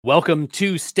Welcome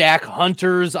to Stack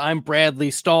Hunters. I'm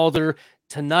Bradley Stalder.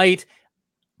 Tonight,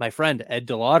 my friend Ed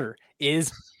DeLauder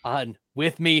is on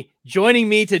with me, joining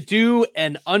me to do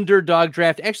an underdog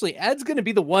draft. Actually, Ed's going to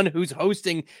be the one who's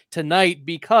hosting tonight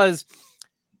because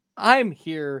I'm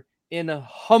here in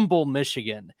humble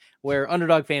Michigan, where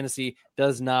Underdog Fantasy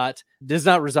does not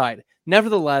reside.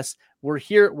 Nevertheless, we're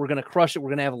here. We're going to crush it. We're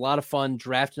going to have a lot of fun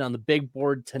drafting on the big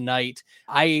board tonight.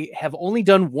 I have only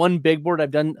done one big board.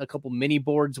 I've done a couple mini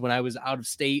boards when I was out of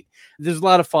state. There's a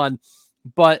lot of fun,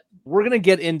 but we're going to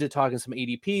get into talking some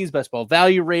ADPs, best ball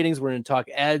value ratings. We're going to talk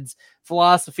Ed's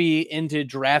philosophy into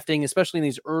drafting, especially in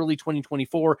these early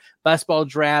 2024 best ball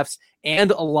drafts,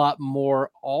 and a lot more.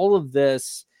 All of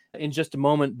this in just a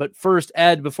moment. But first,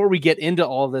 Ed, before we get into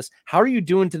all this, how are you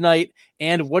doing tonight?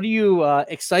 And what are you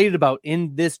excited about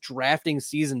in this drafting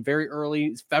season? Very early,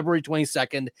 it's February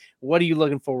 22nd. What are you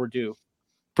looking forward to?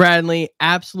 Bradley,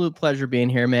 absolute pleasure being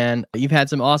here, man. You've had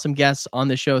some awesome guests on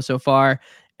the show so far,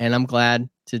 and I'm glad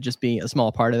to just be a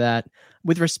small part of that.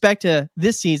 With respect to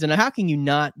this season, how can you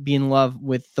not be in love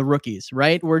with the rookies,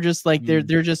 right? We're just like, they're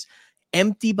just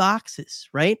empty boxes,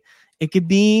 right? It could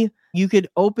be, you could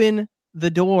open the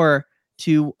door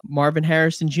to Marvin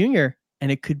Harrison Jr.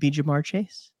 and it could be Jamar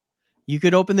Chase. You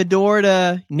could open the door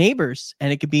to Neighbors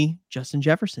and it could be Justin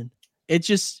Jefferson. It's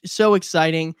just so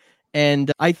exciting.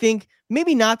 And I think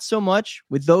maybe not so much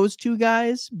with those two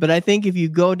guys, but I think if you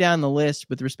go down the list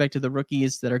with respect to the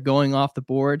rookies that are going off the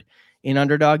board in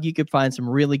Underdog, you could find some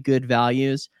really good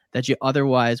values that you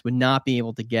otherwise would not be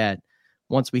able to get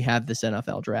once we have this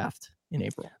NFL draft in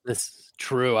April. This is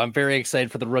true. I'm very excited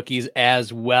for the rookies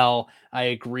as well. I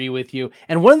agree with you.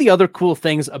 And one of the other cool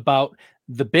things about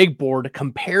the big board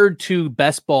compared to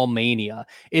Best Ball Mania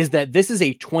is that this is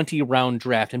a 20-round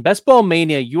draft. In Best Ball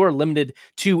Mania, you are limited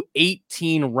to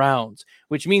 18 rounds,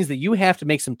 which means that you have to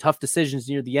make some tough decisions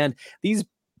near the end. These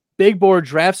big board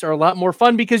drafts are a lot more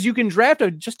fun because you can draft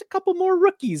just a couple more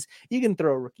rookies. You can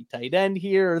throw a rookie tight end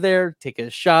here or there, take a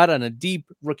shot on a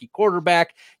deep rookie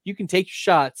quarterback. You can take your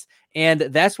shots, and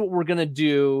that's what we're going to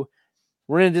do.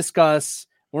 We're going to discuss,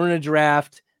 we're going to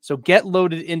draft. So get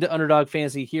loaded into Underdog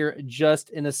Fantasy here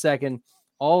just in a second.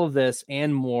 All of this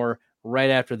and more right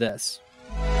after this.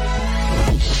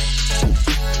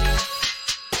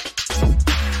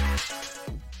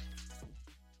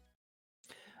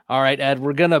 All right, Ed,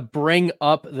 we're going to bring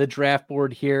up the draft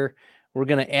board here. We're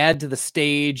going to add to the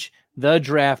stage the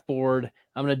draft board.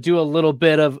 I'm going to do a little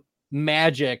bit of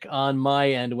magic on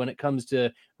my end when it comes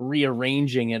to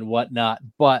rearranging and whatnot,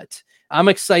 but I'm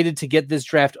excited to get this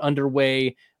draft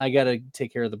underway. I got to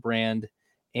take care of the brand,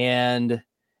 and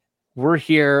we're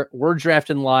here. We're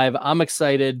drafting live. I'm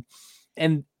excited.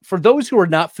 And for those who are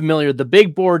not familiar, the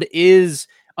big board is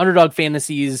Underdog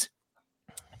Fantasy's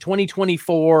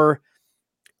 2024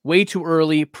 way too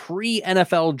early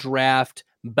pre-NFL draft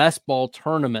best ball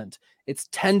tournament. It's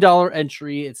 $10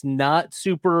 entry. It's not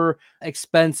super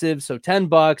expensive. So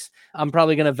 $10. I'm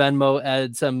probably going to Venmo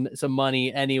Ed some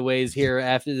money anyways here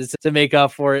after this to make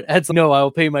up for it. Ed's like, no, I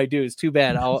will pay my dues. Too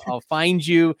bad. I'll find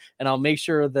you and I'll make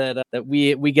sure that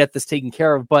we get this taken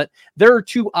care of. But there are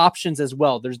two options as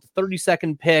well. There's the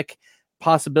 30-second pick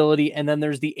possibility, and then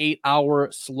there's the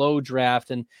 8-hour slow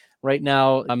draft. And right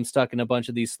now I'm stuck in a bunch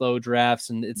of these slow drafts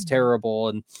and it's terrible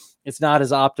and it's not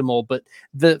as optimal, but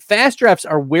the fast drafts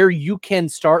are where you can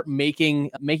start making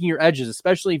your edges,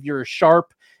 especially if you're a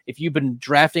sharp, if you've been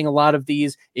drafting a lot of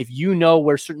these, if you know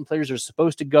where certain players are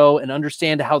supposed to go and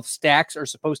understand how stacks are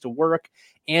supposed to work,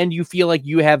 and you feel like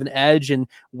you have an edge and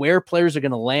where players are going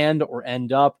to land or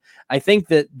end up. I think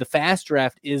that the fast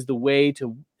draft is the way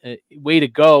to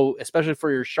go, especially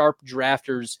for your sharp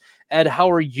drafters. Ed, how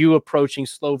are you approaching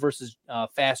slow versus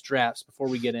fast drafts before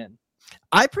we get in?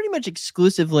 I pretty much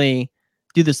exclusively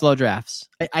do the slow drafts.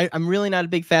 I'm really not a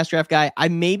big fast draft guy. I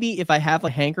maybe, if I have a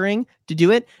hankering to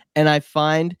do it and I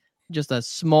find just a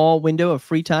small window of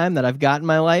free time that I've got in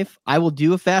my life, I will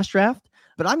do a fast draft.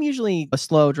 But I'm usually a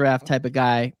slow draft type of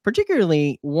guy,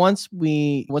 particularly once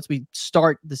we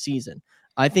start the season.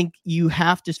 I think you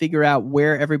have to figure out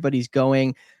where everybody's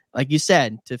going, like you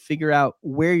said, to figure out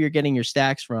where you're getting your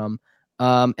stacks from.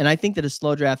 And I think that a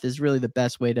slow draft is really the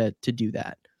best way to do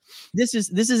that. This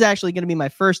is actually going to be my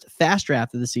first fast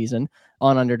draft of the season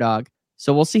on Underdog,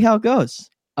 so we'll see how it goes.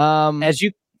 As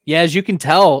you can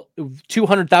tell,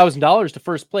 $200,000 to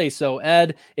first place. So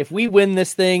Ed, if we win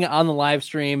this thing on the live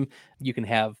stream, you can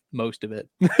have most of it.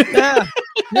 Yeah,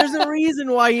 there's a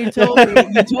reason why you told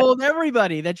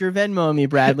everybody that you're Venmoing me,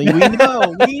 Bradley. We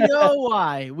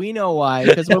know why.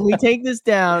 Because when we take this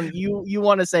down, you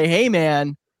want to say, "Hey,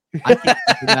 man, I can't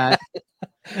do that."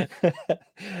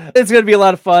 It's going to be a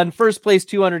lot of fun. First place,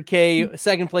 200K.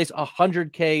 Second place,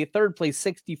 100K. Third place,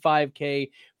 65K.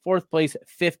 Fourth place,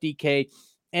 50K.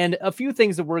 And a few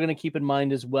things that we're going to keep in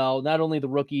mind as well, not only the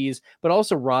rookies, but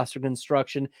also roster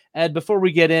construction. Ed, before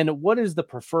we get in, what is the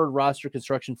preferred roster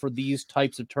construction for these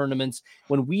types of tournaments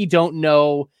when we don't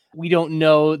know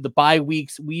the bye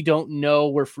weeks, we don't know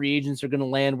where free agents are going to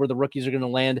land, where the rookies are going to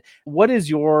land? What is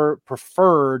your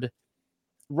preferred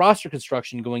roster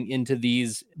construction going into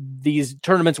these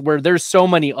tournaments where there's so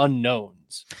many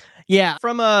unknowns? Yeah,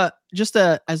 from as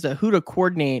a who to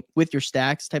coordinate with your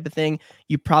stacks type of thing,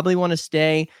 you probably want to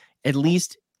stay at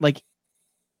least like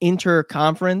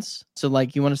inter-conference. So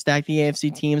like you want to stack the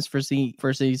AFC teams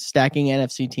versus stacking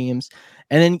NFC teams.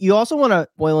 And then you also want to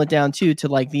boil it down too to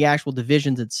like the actual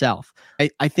divisions itself.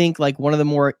 I think like one of the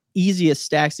more easiest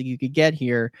stacks that you could get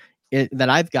here that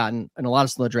I've gotten in a lot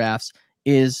of slow drafts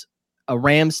is a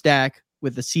Rams stack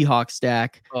with the Seahawks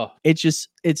stack. Oh. It's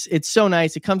so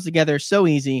nice. It comes together so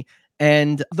easy.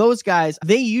 And those guys,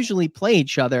 they usually play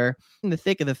each other in the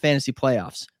thick of the fantasy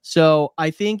playoffs. So I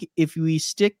think if we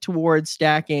stick towards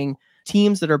stacking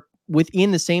teams that are within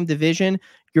the same division,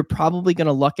 you're probably going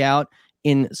to luck out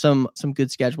in some good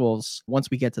schedules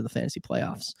once we get to the fantasy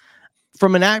playoffs.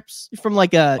 From a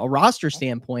roster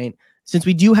standpoint, since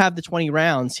we do have the 20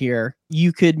 rounds here,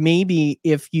 you could maybe,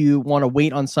 if you want to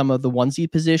wait on some of the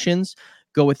onesie positions,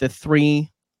 go with the 3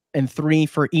 and 3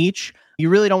 for each. You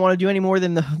really don't want to do any more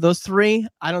than those 3.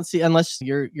 I don't see, unless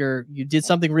you did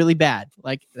something really bad,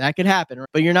 like that could happen, right?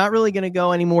 But you're not really going to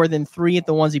go any more than 3 at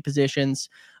the onesie positions.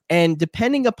 And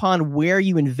depending upon where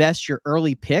you invest your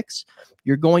early picks,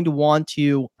 you're going to want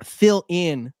to fill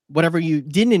in whatever you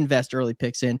didn't invest early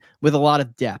picks in with a lot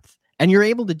of depth. And you're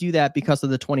able to do that because of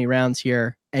the 20 rounds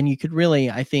here. And you could really,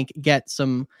 I think, get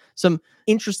some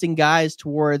interesting guys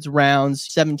towards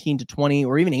rounds 17 to 20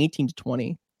 or even 18 to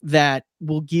 20 that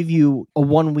will give you a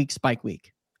 1 week spike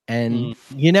week. And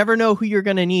you never know who you're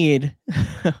going to need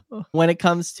when it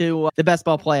comes to the best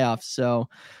ball playoffs. So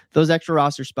those extra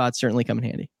roster spots certainly come in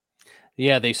handy.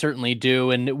 Yeah, they certainly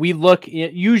do. And we look,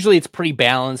 usually it's pretty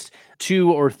balanced.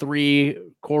 2 or 3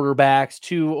 quarterbacks,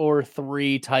 2 or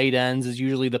 3 tight ends is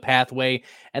usually the pathway.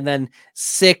 And then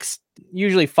 6,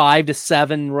 usually 5 to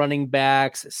 7 running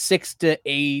backs, 6 to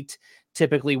 8,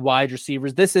 typically wide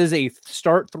receivers. This is a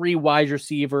start 3 wide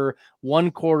receiver,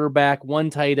 1 quarterback, 1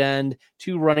 tight end,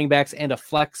 2 running backs, and a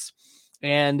flex.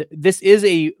 And this is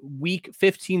a week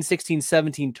 15, 16,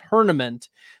 17 tournament.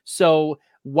 So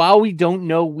while we don't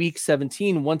know week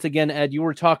 17, once again, Ed, you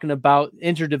were talking about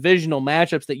interdivisional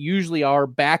matchups that usually are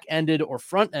back-ended or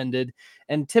front-ended.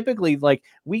 And typically, like,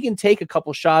 we can take a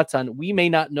couple shots on, we may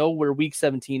not know where week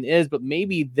 17 is, but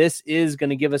maybe this is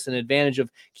going to give us an advantage of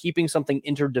keeping something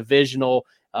interdivisional,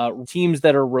 teams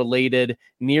that are related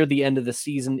near the end of the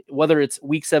season, whether it's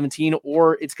week 17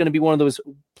 or it's going to be one of those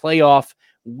playoff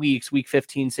weeks, week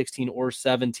 15, 16, or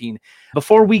 17.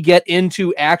 Before we get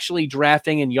into actually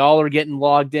drafting and y'all are getting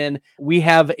logged in, we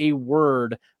have a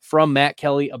word from Matt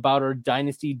Kelly about our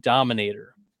Dynasty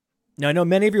Dominator. Now, I know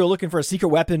many of you are looking for a secret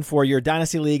weapon for your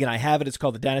Dynasty League, and I have it. It's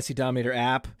called the Dynasty Dominator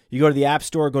app. You go to the App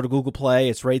Store, go to Google Play.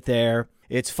 It's right there.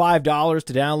 It's $5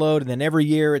 to download, and then every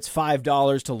year it's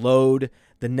 $5 to load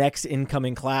the next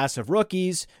incoming class of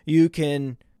rookies. You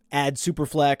can add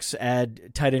Superflex,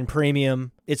 add tight end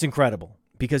premium. It's incredible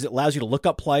because it allows you to look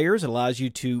up players. It allows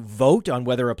you to vote on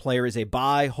whether a player is a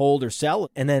buy, hold, or sell,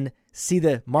 and then see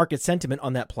the market sentiment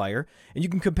on that player. And you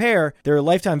can compare their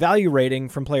lifetime value rating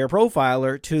from Player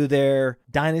Profiler to their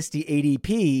Dynasty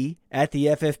ADP at the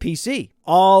FFPC,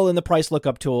 all in the price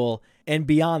lookup tool. And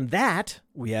beyond that,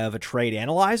 we have a trade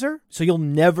analyzer, so you'll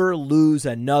never lose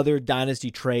another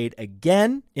Dynasty trade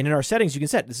again. And in our settings, you can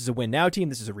set, this is a win now team,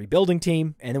 this is a rebuilding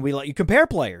team, and then we let you compare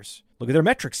players. Look at their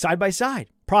metrics side by side.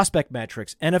 Prospect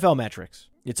metrics, NFL metrics.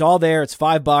 It's all there. It's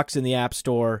 $5 in the App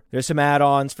Store. There's some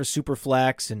add-ons for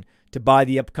Superflex and to buy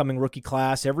the upcoming rookie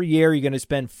class. Every year, you're going to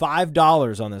spend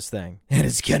 $5 on this thing, and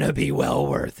it's going to be well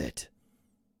worth it.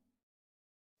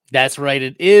 That's right.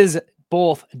 It is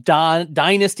both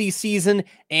Dynasty season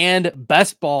and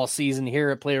Best Ball season here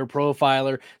at Player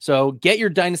Profiler. So get your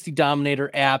Dynasty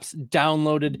Dominator apps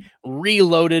downloaded,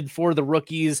 reloaded for the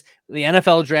rookies. The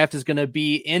NFL draft is going to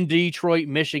be in Detroit,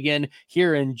 Michigan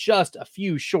here in just a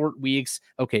few short weeks.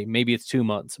 Okay, maybe it's 2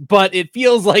 months, but it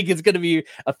feels like it's going to be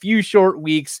a few short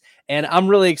weeks. And I'm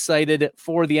really excited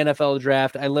for the NFL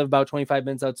draft. I live about 25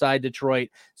 minutes outside Detroit,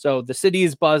 so the city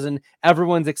is buzzing.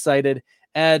 Everyone's excited.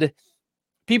 Ed,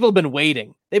 people have been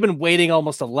waiting. They've been waiting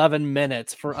almost 11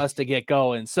 minutes for us to get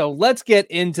going. So let's get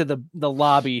into the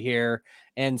lobby here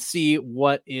and see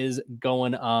what is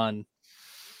going on.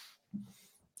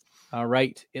 All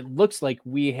right. It looks like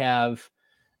we have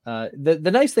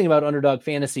the nice thing about Underdog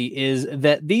Fantasy is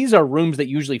that these are rooms that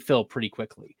usually fill pretty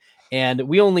quickly. And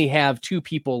we only have 2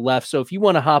 people left. So if you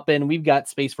want to hop in, we've got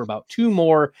space for about 2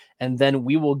 more, and then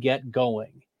we will get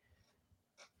going.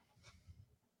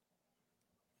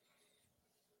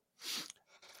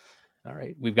 All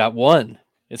right. We've got 1.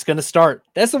 It's going to start.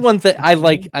 That's the one thing I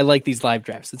like. I like these live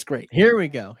drafts. It's great. Here we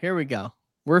go.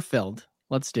 We're filled.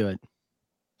 Let's do it.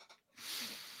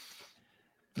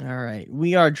 All right.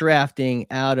 We are drafting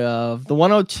out of the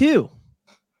 102.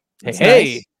 That's nice.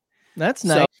 Nice. That's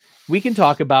nice. So we can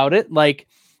talk about it. Like,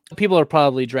 people are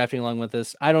probably drafting along with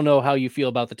us. I don't know how you feel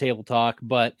about the table talk,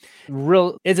 but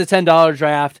it's a $10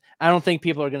 draft. I don't think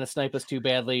people are going to snipe us too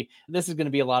badly. This is going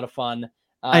to be a lot of fun.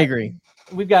 I agree.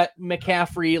 We've got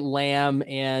McCaffrey, Lamb,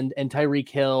 and Tyreek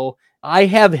Hill. I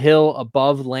have Hill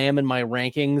above Lamb in my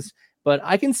rankings, but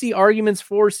I can see arguments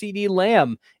for CD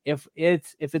Lamb. If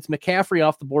it's McCaffrey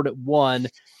off the board at 1,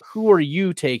 who are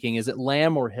you taking? Is it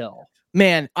Lamb or Hill?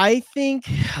 Man, I think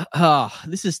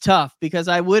this is tough because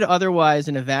I would otherwise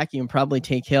in a vacuum probably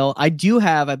take Hill. I do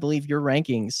have, I believe, your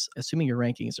rankings, assuming your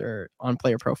rankings are on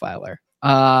Player Profiler.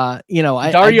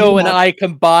 Dario and I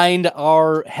combined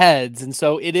our heads, and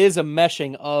so it is a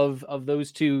meshing of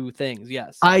those 2 things.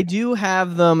 Yes, I do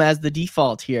have them as the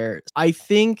default here. I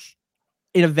think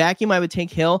in a vacuum, I would take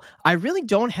Hill. I really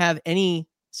don't have any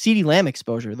CeeDee Lamb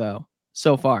exposure though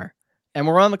so far, and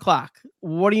we're on the clock.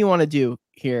 What do you want to do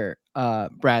here,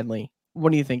 Bradley?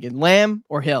 What are you thinking, Lamb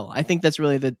or Hill? I think that's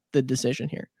really the decision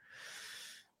here.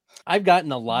 I've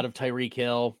gotten a lot of Tyreek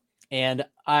Hill, and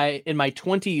in my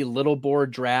 20 little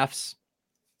board drafts,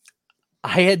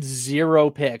 I had 0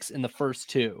 picks in the first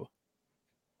 2.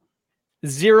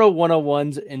 0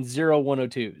 101s and 0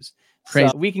 102s. Crazy.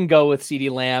 So we can go with CD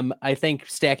Lamb. I think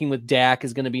stacking with Dak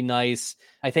is going to be nice.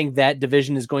 I think that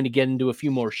division is going to get into a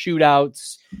few more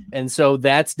shootouts. And so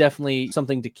that's definitely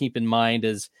something to keep in mind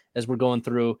as we're going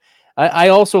through. I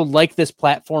also like this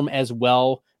platform as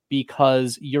well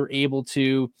because you're able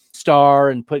to star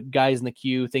and put guys in the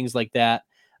queue, things like that.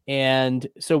 And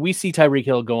so we see Tyreek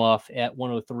Hill go off at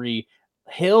 103.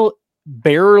 Hill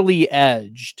barely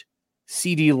edged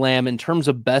CD Lamb in terms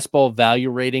of best ball value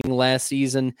rating last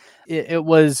season. It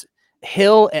was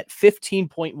Hill at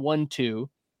 15.12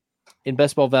 in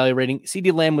best ball value rating.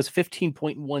 CD Lamb was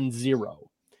 15.10.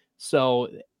 So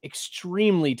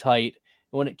extremely tight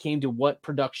when it came to what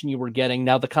production you were getting.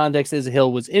 Now the context is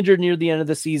Hill was injured near the end of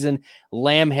the season.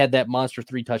 Lamb had that monster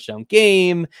 3 touchdown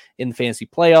game in the fantasy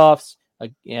playoffs.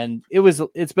 And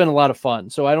it's been a lot of fun.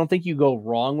 So I don't think you go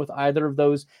wrong with either of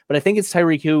those, but I think it's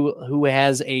Tyreek who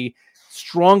has a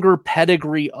stronger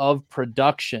pedigree of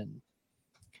production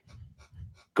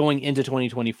going into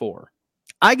 2024.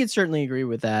 I could certainly agree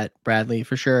with that, Bradley,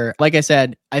 for sure. Like I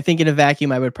said, I think in a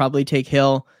vacuum, I would probably take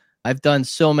Hill. I've done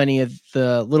so many of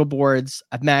the little boards.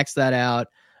 I've maxed that out.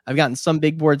 I've gotten some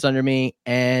big boards under me.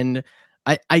 And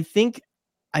I think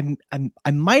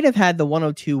I might have had the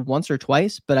 102 once or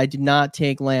twice, but I did not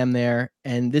take Lamb there.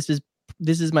 And this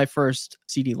is my first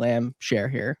CD Lamb share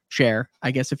here. Share,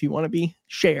 I guess, if you want to be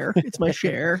share. It's my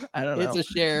share. I don't know. It's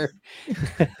a share.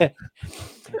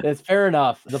 That's fair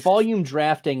enough. The volume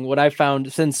drafting, what I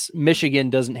found, since Michigan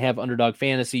doesn't have Underdog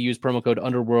Fantasy, use promo code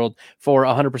Underworld for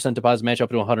 100% deposit match up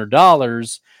to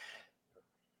 $100.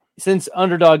 Since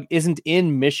Underdog isn't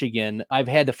in Michigan, I've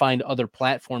had to find other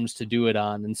platforms to do it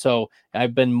on. And so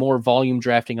I've been more volume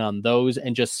drafting on those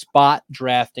and just spot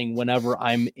drafting whenever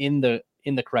I'm in the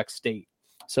correct state.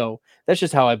 So that's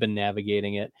just how I've been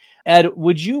navigating it. Ed,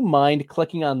 would you mind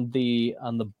clicking on the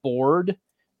board,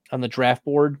 on the draft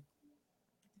board?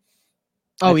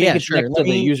 Oh, yeah, sure. Next to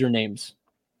the usernames.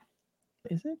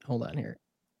 Is it? Hold on here.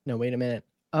 No, wait a minute.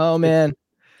 Oh, man.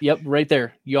 Yep, right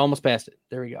there. You almost passed it.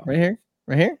 There we go. Right here?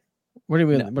 Right here? What are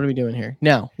we doing here?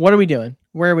 No. What are we doing?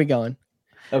 Where are we going?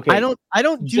 Okay. I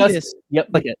don't do this. Yep.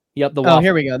 Look at the waffle. Oh,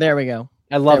 here we go. There we go.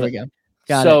 I love it. There we go.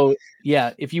 Got it.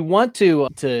 Yeah, if you want to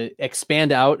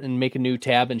expand out and make a new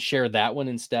tab and share that one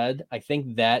instead, I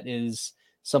think that is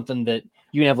something that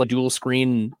you can have like dual screen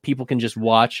and people can just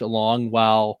watch along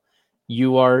while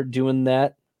you are doing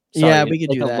that. Sorry, yeah, we could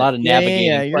do that. A lot of navigating.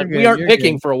 Yeah, we aren't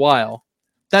picking for a while.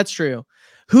 That's true.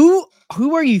 Who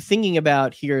are you thinking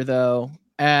about here though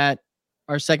at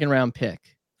our second round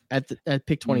pick at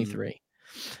pick 23?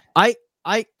 I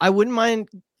wouldn't mind.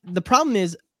 The problem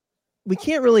is we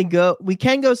can't really go. We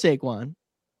can go Saquon.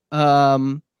 I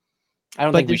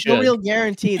don't think we should. There's no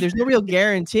real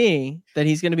guarantee that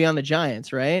he's going to be on the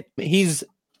Giants, right? He's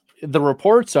the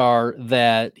reports are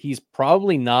that he's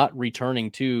probably not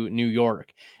returning to New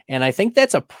York. And I think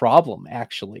that's a problem,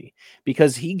 actually,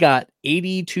 because he got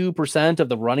 82% of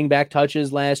the running back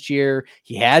touches last year.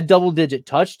 He had double-digit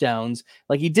touchdowns.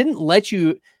 Like, he didn't let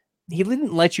you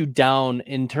down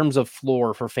in terms of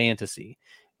floor for fantasy.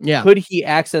 Yeah. Could he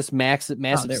access massive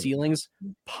ceilings?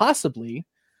 Possibly.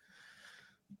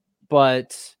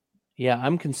 But yeah,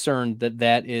 I'm concerned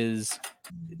that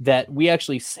we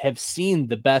actually have seen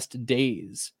the best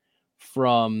days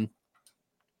from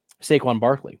Saquon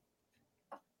Barkley.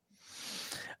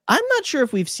 I'm not sure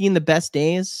if we've seen the best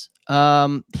days.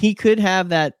 He could have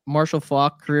that Marshall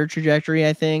Faulk career trajectory,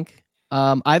 I think.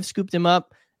 I've scooped him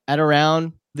up at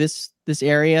around this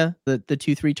area, the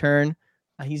 2-3 turn.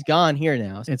 He's gone here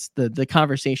now. It's the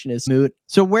conversation is moot.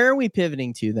 So where are we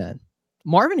pivoting to then?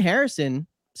 Marvin Harrison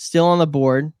still on the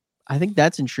board. I think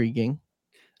that's intriguing.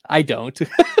 I don't.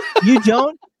 You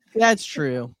don't? That's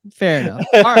true. Fair enough.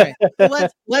 All right. So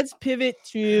let's pivot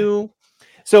to.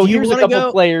 So here's a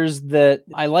couple players that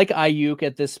I like. Ayuk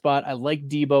at this spot. I like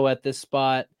Debo at this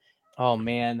spot. Oh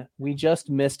man, we just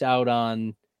missed out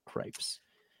on Cripes.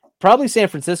 Probably San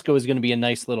Francisco is going to be a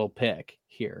nice little pick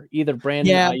here. Either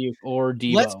Brandon Ayuk or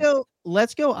Debo.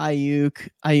 Let's go Ayuk.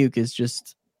 Ayuk is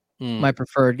just my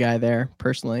preferred guy there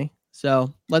personally.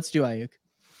 So let's do Ayuk.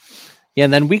 Yeah,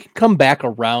 and then we can come back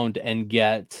around and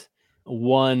get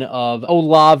one of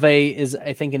Olave is,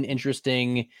 I think, an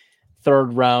interesting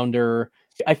third rounder.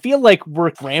 I feel like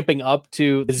we're ramping up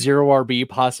to the 0 RB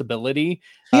possibility.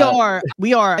 We are.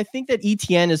 I think that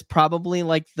ETN is probably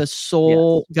like the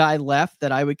sole guy left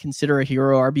that I would consider a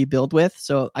hero RB build with.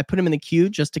 So I put him in the queue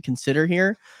just to consider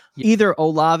here. Yeah. Either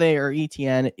Olave or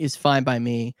ETN is fine by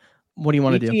me. What do you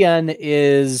want to do?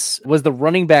 ETN was the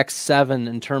running back 7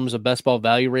 in terms of best ball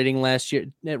value rating last year.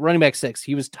 At running back 6,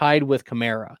 he was tied with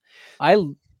Kamara. I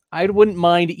wouldn't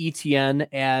mind ETN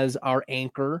as our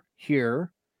anchor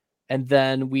here. And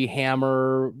then we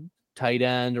hammer tight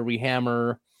end or we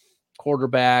hammer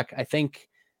quarterback. I think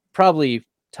probably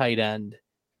tight end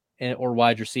or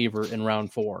wide receiver in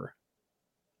round 4.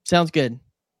 Sounds good.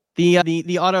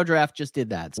 The auto draft just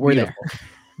did that. So we're there.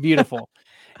 Beautiful.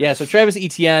 Yeah. So Travis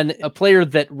Etienne, a player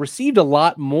that received a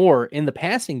lot more in the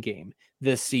passing game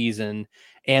this season.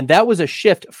 And that was a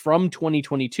shift from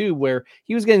 2022 where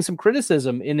he was getting some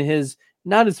criticism in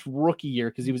not his rookie year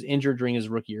because he was injured during his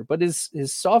rookie year, but his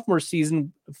sophomore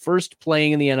season, first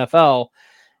playing in the NFL.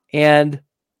 And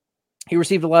he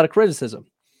received a lot of criticism,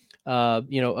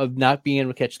 of not being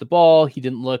able to catch the ball. He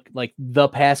didn't look like the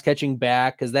pass catching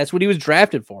back because that's what he was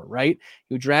drafted for, right?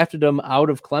 You drafted him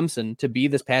out of Clemson to be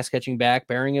this pass catching back,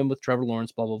 pairing him with Trevor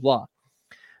Lawrence, blah, blah,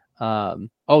 blah.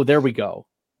 There we go.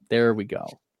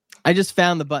 I just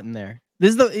found the button there.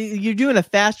 You're doing a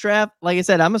fast draft. Like I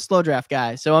said, I'm a slow draft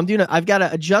guy. So I've got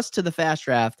to adjust to the fast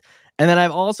draft. And then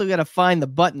I've also got to find the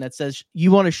button that says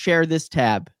you want to share this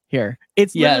tab here.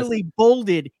 It's literally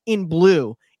bolded in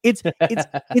blue. It's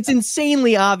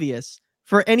insanely obvious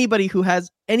for anybody who has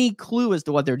any clue as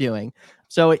to what they're doing.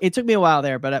 So it took me a while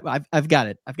there, but I've got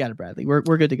it. I've got it, Bradley. We're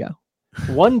good to go.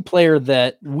 One player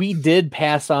that we did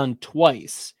pass on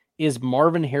twice is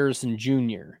Marvin Harrison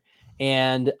Jr.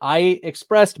 And I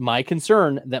expressed my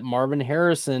concern that Marvin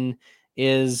Harrison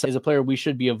is a player we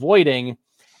should be avoiding,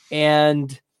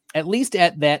 and at least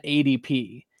at that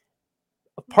ADP,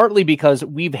 partly because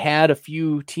we've had a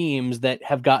few teams that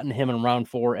have gotten him in round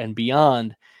 4 and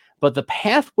beyond. But the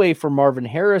pathway for Marvin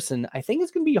Harrison, I think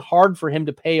it's going to be hard for him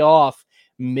to pay off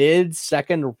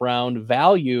mid-second round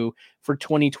value for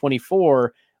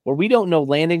 2024, where we don't know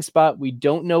landing spot. We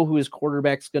don't know who his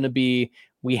quarterback's going to be.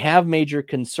 We have major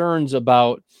concerns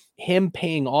about him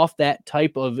paying off that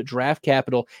type of draft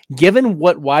capital, given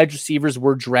what wide receivers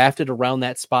were drafted around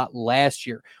that spot last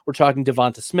year. We're talking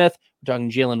Devonta Smith, we're talking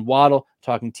Jalen Waddle,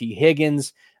 talking T.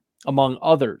 Higgins, among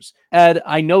others. Ed,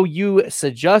 I know you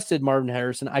suggested Marvin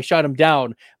Harrison. I shot him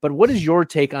down, but what is your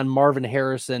take on Marvin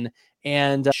Harrison?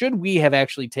 And should we have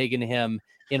actually taken him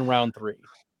in round 3?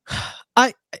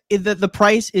 The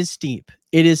price is steep.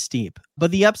 It is steep,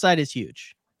 but the upside is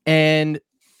huge. And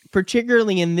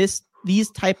particularly in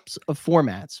these types of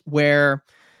formats where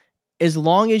as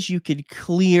long as you could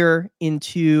clear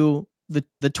into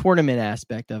the tournament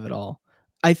aspect of it all,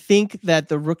 I think that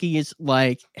the rookies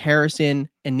like Harrison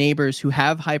and Neighbors who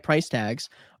have high price tags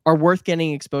are worth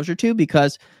getting exposure to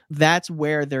because that's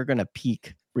where they're going to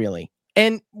peak really.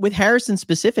 And with Harrison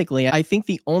specifically, I think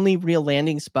the only real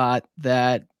landing spot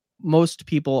that most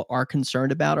people are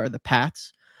concerned about are the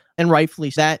Pats. And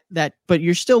rightfully that, but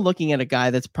you're still looking at a guy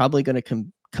that's probably going to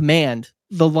command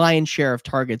the lion's share of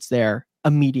targets there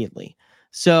immediately.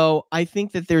 So I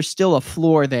think that there's still a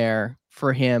floor there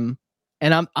for him.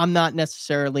 And I'm not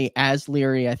necessarily as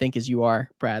leery, I think, as you are,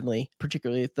 Bradley,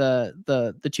 particularly the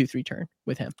 2-3 turn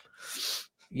with him.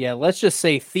 Yeah, let's just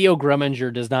say Theo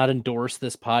Greminger does not endorse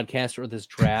this podcast or this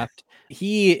draft.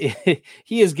 He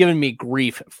has given me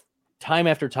grief time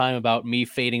after time about me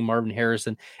fading Marvin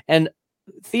Harrison. And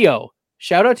Theo,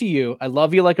 shout out to you. I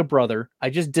love you like a brother.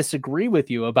 I just disagree with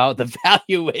you about the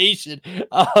valuation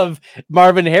of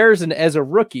Marvin Harrison as a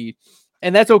rookie.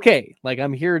 And that's okay. Like,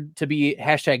 I'm here to be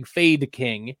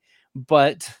 #FadeKing.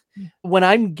 But when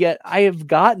I have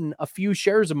gotten a few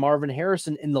shares of Marvin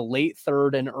Harrison in the late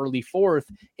third and early fourth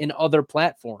in other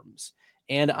platforms.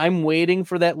 And I'm waiting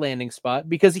for that landing spot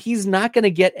because he's not going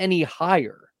to get any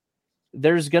higher.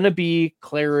 There's going to be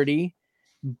clarity,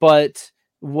 but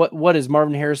what is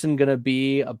Marvin Harrison going to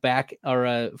be, a back or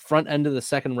a front end of the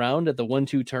second round at the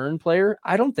 1-2 turn player?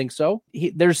 I don't think so.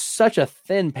 There's such a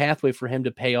thin pathway for him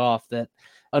to pay off that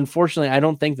unfortunately, I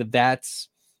don't think that that's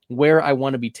where I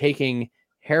want to be taking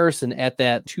Harrison at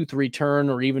that 2-3 turn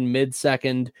or even mid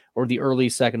second or the early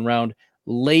second round.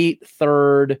 Late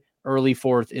third, early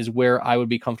fourth is where I would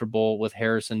be comfortable with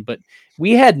Harrison. But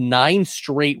we had 9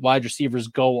 straight wide receivers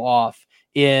go off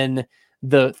in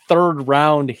the third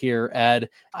round here, Ed.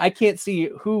 I can't see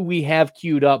who we have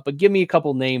queued up, but give me a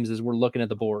couple names as we're looking at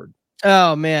the board.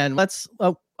 Oh man,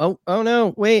 oh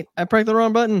no, wait, I pressed the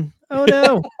wrong button. Oh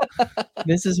no.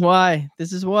 This is why.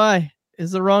 It's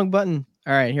the wrong button.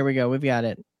 All right, here we go. We've got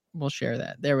it. We'll share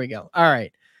that. There we go. All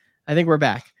right. I think we're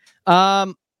back.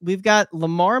 We've got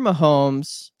Lamar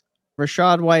Mahomes,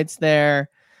 Rashad White's there.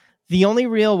 The only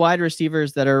real wide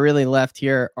receivers that are really left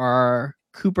here are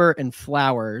Cooper and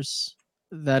Flowers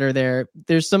that are there.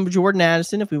 There's some Jordan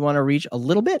Addison if we want to reach a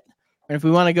little bit. And if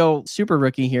we want to go super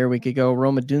rookie here, we could go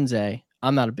Rome Odunze.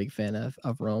 I'm not a big fan of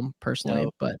Rome personally,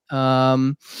 but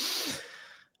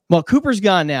well, Cooper's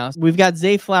gone now. We've got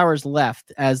Zay Flowers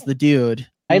left as the dude.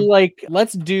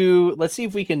 Let's see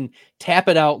if we can tap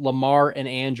it out Lamar and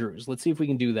Andrews. Let's see if we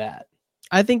can do that.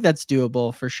 I think that's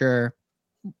doable for sure.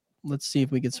 Let's see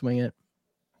if we can swing it.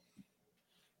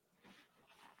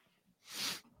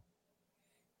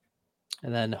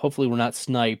 And then hopefully we're not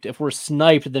sniped. If we're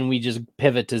sniped, then we just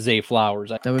pivot to Zay Flowers.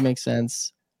 That would make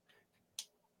sense.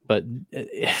 But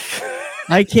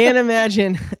I can't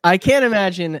imagine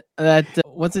that.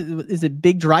 What's it? Is it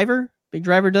Big Driver? Big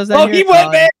Driver does that. Oh, here? he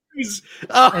went Andrews.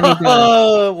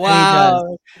 Oh,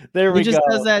 wow! There we go. He just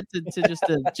does that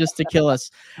to kill us.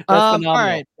 All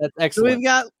right, that's excellent.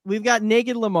 So we've got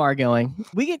naked Lamar going.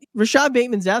 We get Rashad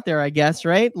Bateman's out there, I guess,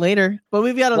 right later. But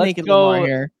we've got naked Lamar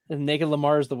here. Naked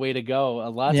Lamar is the way to go.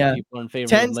 Lots of people are in favor.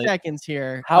 10 seconds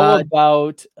here. How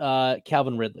about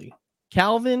Calvin Ridley?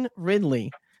 Calvin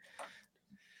Ridley.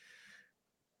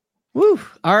 Woo!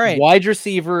 All right. Wide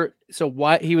receiver.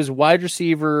 So he was wide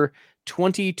receiver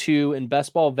 22 in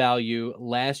best ball value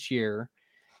last year.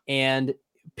 And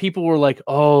people were like,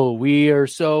 oh, we are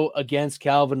so against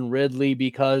Calvin Ridley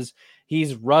because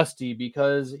he's rusty,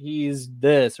 because he's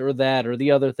this or that or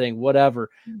the other thing, whatever.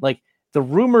 Like, the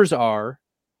rumors are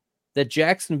that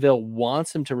Jacksonville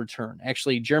wants him to return.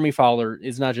 Actually, Jeremy Fowler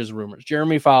is not just rumors.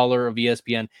 Jeremy Fowler of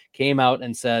ESPN came out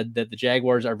and said that the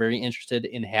Jaguars are very interested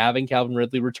in having Calvin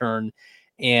Ridley return,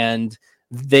 and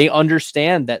they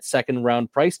understand that second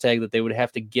round price tag that they would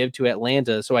have to give to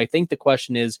Atlanta. So I think the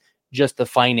question is just the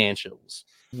financials.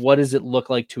 What does it look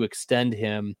like to extend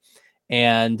him?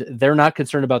 And they're not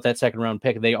concerned about that second round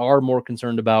pick. They are more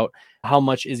concerned about how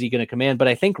much is he going to command. But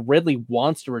I think Ridley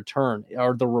wants to return,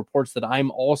 are the reports that I'm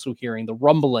also hearing. The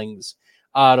rumblings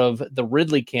out of the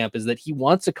Ridley camp is that he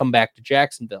wants to come back to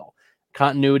Jacksonville.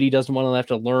 Continuity, doesn't want to have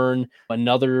to learn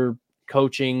another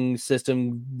coaching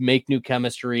system, make new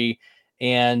chemistry.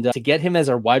 And to get him as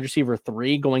our wide receiver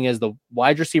 3, going as the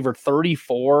wide receiver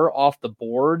 34 off the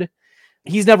board,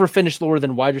 he's never finished lower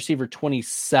than wide receiver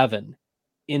 27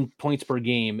 in points per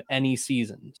game any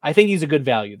season. I think he's a good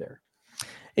value there.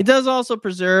 It does also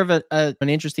preserve an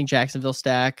interesting Jacksonville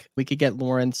stack. We could get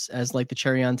Lawrence as like the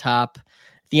cherry on top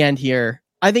at the end here.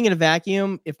 I think in a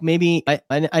vacuum, if maybe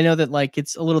I know that like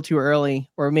it's a little too early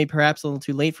or maybe perhaps a little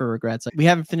too late for regrets. We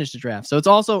haven't finished the draft. So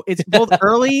it's both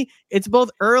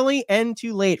early and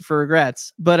too late for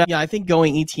regrets. But I think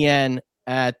going ETN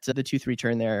at the 2-3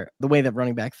 turn there, the way that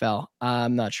running back fell,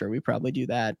 I'm not sure we probably do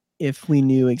that if we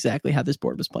knew exactly how this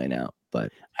board was playing out.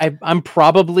 But I'm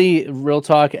probably, real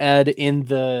talk, Ed, in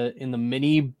the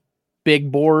mini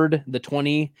big board, the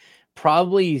 20,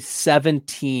 probably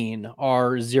 17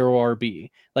 are 0 RB.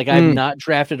 Like, I've not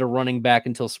drafted a running back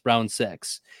until round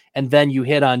 6. And then you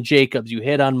hit on Jacobs, you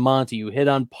hit on Monty, you hit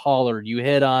on Pollard, you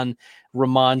hit on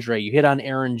Ramondre, you hit on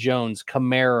Aaron Jones,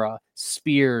 Kamara,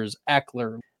 Spears,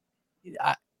 Eckler.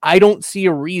 I don't see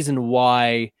a reason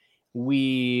why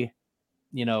we,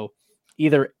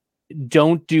 either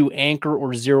don't do anchor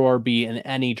or zero RB in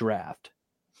any draft.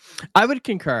 I would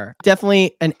concur.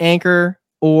 Definitely an anchor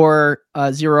or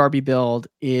a zero RB build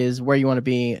is where you want to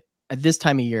be at this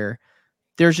time of year.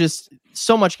 There's just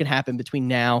so much can happen between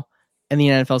now and the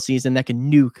NFL season that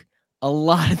can nuke a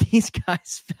lot of these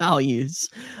guys' values.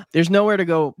 There's nowhere to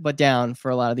go but down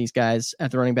for a lot of these guys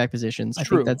at the running back positions. I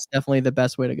think that's definitely the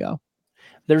best way to go.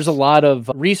 There's a lot of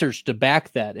research to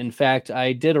back that. In fact,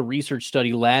 I did a research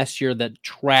study last year that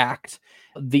tracked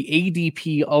the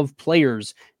ADP of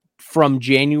players from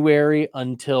January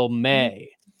until May.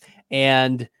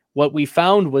 And what we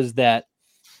found was that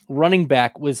running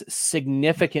back was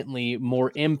significantly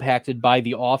more impacted by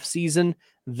the offseason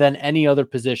than any other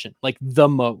position, like the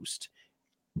most.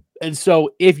 And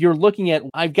so if you're looking at,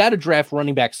 I've got to draft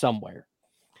running back somewhere,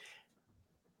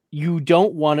 you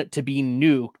don't want it to be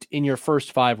nuked in your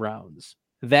first 5 rounds.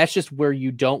 That's just where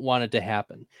you don't want it to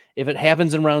happen. If it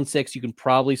happens in round 6, you can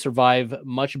probably survive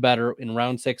much better in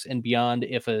round 6 and beyond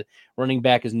if a running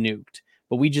back is nuked.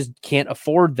 But we just can't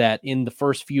afford that in the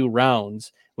first few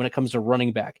rounds when it comes to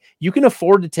running back. You can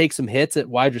afford to take some hits at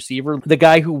wide receiver. The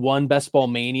guy who won Best Ball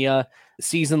Mania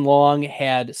season long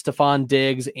had Stephon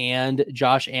Diggs and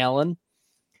Josh Allen.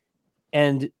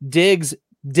 And Diggs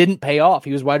didn't pay off.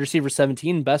 He was wide receiver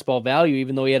 17 best ball value,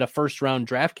 even though he had a first round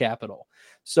draft capital.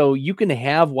 So you can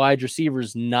have wide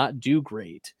receivers not do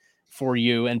great for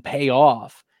you and pay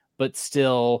off, but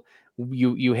still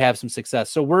you have some success.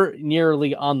 So we're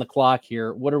nearly on the clock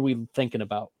here. What are we thinking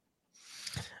about?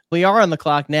 We are on the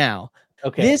clock now.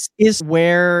 Okay. This is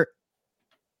where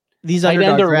these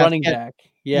underdog drafts running back.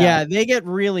 Yeah, they get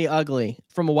really ugly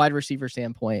from a wide receiver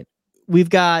standpoint. We've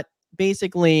got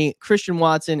basically Christian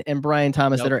Watson and Brian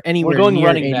Thomas that are anywhere. We're going near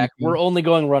running ADP. back. We're only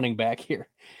going running back here.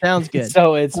 Sounds good.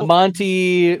 So it's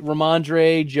Monty,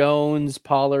 Ramondre, Jones,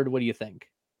 Pollard. What do you think?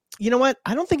 You know what?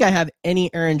 I don't think I have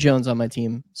any Aaron Jones on my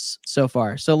team so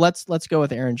far. So let's go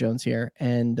with Aaron Jones here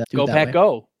and go Pack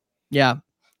go. Yeah,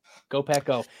 go Pack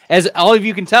go. As all of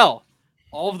you can tell,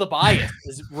 all of the bias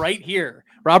is right here.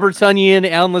 Robert Tunyon,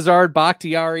 Alan Lazard,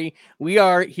 Bakhtiari. We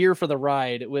are here for the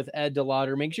ride with Ed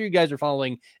DeLauder. Make sure you guys are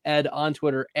following Ed on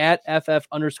Twitter at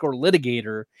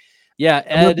 @FF_litigator. Yeah,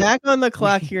 Ed. We're back on the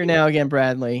clock here now again,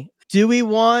 Bradley. Do we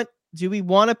want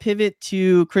to pivot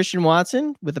to Christian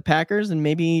Watson with the Packers and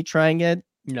maybe try and get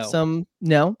some?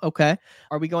 No. Okay.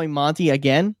 Are we going Monty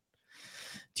again?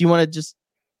 Do you want to just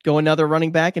go another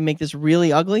running back and make this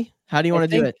really ugly? How do you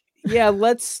want to do it? Yeah,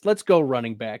 let's go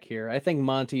running back here. I think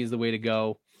Monty is the way to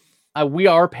go. We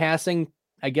are passing.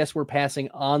 I guess we're passing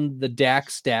on the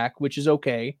Dak stack, which is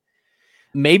okay.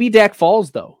 Maybe Dak falls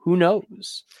though. Who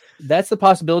knows? That's the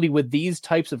possibility with these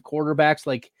types of quarterbacks.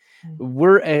 Like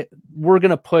we're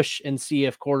gonna push and see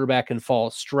if quarterback can fall.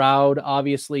 Stroud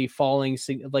obviously falling.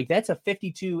 Like that's a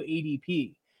 52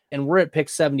 ADP, and we're at pick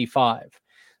 75.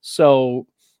 So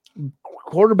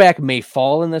quarterback may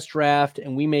fall in this draft,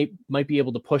 and we might be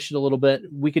able to push it a little bit.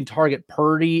 We can target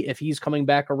Purdy if he's coming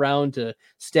back around to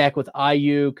stack with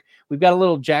Ayuk. We've got a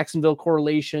little Jacksonville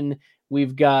correlation.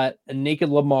 We've got a naked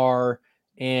Lamar,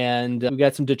 and we've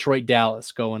got some Detroit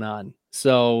Dallas going on.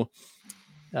 So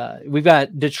we've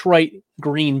got Detroit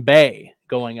Green Bay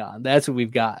going on. That's what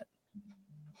we've got.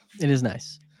 It is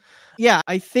nice. Yeah,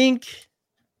 I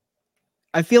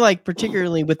feel like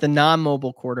particularly with the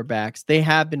non-mobile quarterbacks, they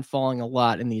have been falling a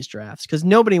lot in these drafts because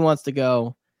nobody wants to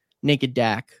go naked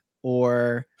Dak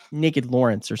or naked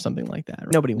Lawrence or something like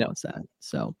that. Nobody wants that.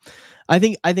 So I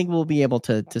think we'll be able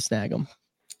to snag them.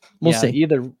 We'll see.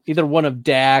 Either one of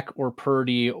Dak or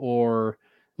Purdy or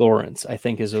Lawrence, I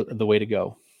think is the way to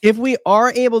go. If we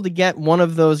are able to get one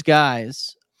of those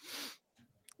guys,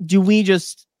 do we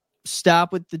just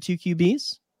stop with the 2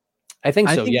 QBs? I think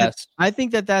so, yes. I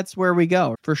think that's where we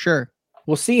go, for sure.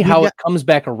 We'll see how it comes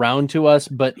back around to us,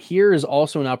 but here is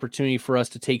also an opportunity for us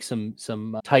to take some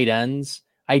tight ends.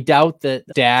 I doubt that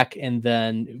Dak and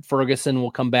then Ferguson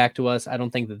will come back to us. I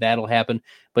don't think that that'll happen.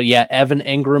 But yeah, Evan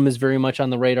Ingram is very much on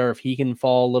the radar if he can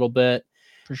fall a little bit.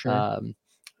 For sure.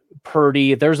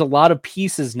 Purdy, there's a lot of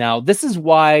pieces now. This is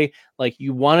why like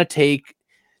you want to take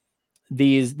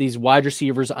these wide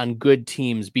receivers on good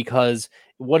teams, because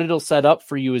what it'll set up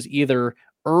for you is either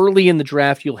early in the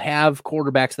draft, you'll have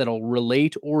quarterbacks that'll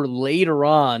relate, or later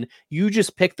on, you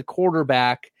just pick the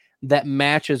quarterback that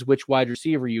matches which wide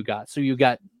receiver you got. So you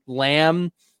got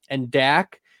Lamb and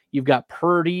Dak, you've got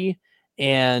Purdy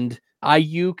and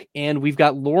Ayuk, and we've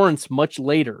got Lawrence much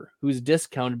later, who's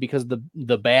discounted because of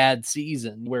the bad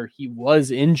season where he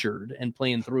was injured and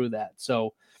playing through that.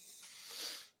 So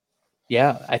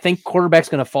yeah, I think quarterback's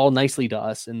going to fall nicely to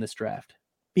us in this draft.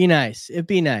 Be nice. It'd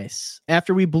be nice.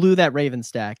 After we blew that Raven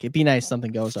stack, it'd be nice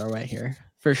something goes our way here.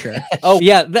 For sure. Oh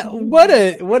yeah, what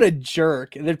a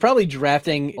jerk. They're probably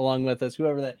drafting along with us,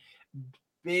 whoever that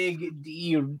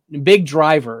big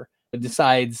driver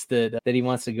decides that he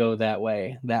wants to go that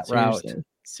way, that route.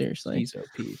 Seriously.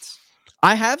 Pete's.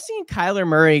 I have seen Kyler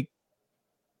Murray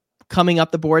coming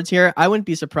up the boards here. I wouldn't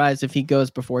be surprised if he goes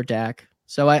before Dak.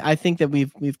 So I think that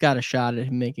we've got a shot at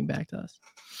him making back to us.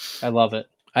 I love it.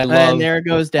 And there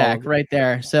goes Dak right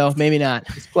there. So maybe not.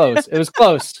 It's close. It was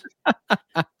close.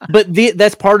 But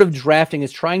that's part of drafting,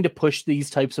 is trying to push these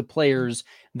types of players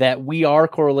that we are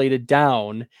correlated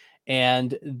down.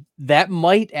 And that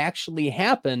might actually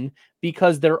happen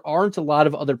because there aren't a lot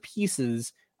of other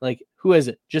pieces. Like, who is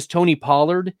it? Just Tony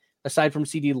Pollard, aside from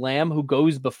CeeDee Lamb, who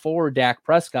goes before Dak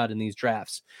Prescott in these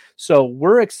drafts. So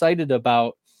we're excited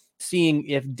about seeing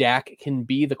if Dak can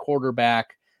be the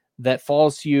quarterback that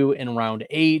falls to you in round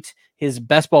 8. His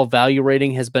best ball value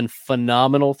rating has been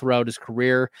phenomenal throughout his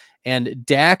career. And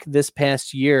Dak this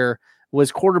past year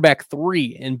was quarterback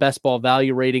 3 in best ball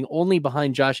value rating, only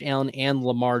behind Josh Allen and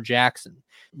Lamar Jackson.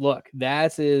 Look,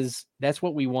 that's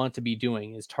what we want to be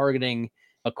doing, is targeting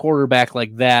a quarterback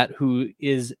like that who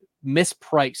is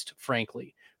mispriced,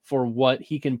 frankly, for what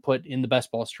he can put in the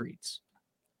best ball streets.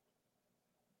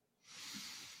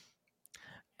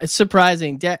 It's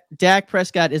surprising. Dak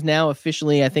Prescott is now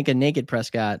officially, I think, a naked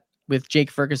Prescott, with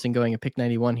Jake Ferguson going at pick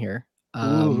 91 here.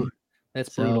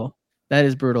 That's brutal. That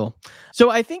is brutal. So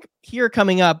I think here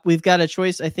coming up, we've got a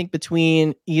choice, I think,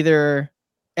 between either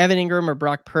Evan Ingram or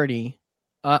Brock Purdy.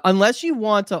 Unless you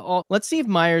want to, let's see if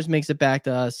Myers makes it back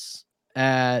to us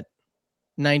at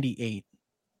 98.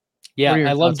 Yeah,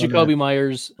 I love Jacoby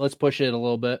Myers. Let's push it a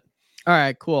little bit. All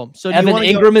right, cool. So Evan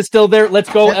Ingram is still there.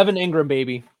 Let's go, Evan Ingram,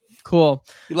 baby. Cool.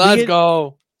 Let's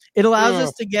go. It allows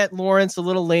us to get Lawrence a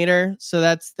little later, so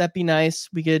that'd be nice.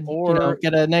 We could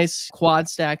get a nice quad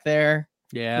stack there.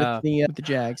 Yeah, with the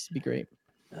Jags, it'd be great.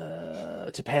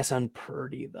 To pass on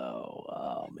Purdy though,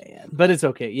 oh man, but it's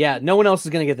okay. Yeah, no one else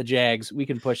is gonna get the Jags. We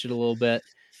can push it a little bit.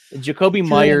 Jacoby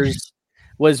Myers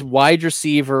was wide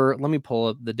receiver. Let me pull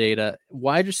up the data.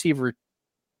 Wide receiver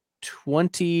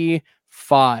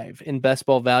 25 in best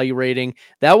ball value rating.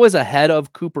 That was ahead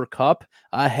of Cooper Kupp,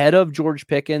 ahead of George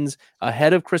Pickens,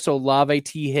 ahead of Chris Olave,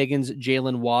 T. Higgins,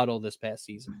 Jalen Waddle this past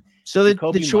season. So the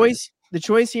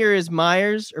choice here is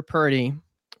Myers or Purdy.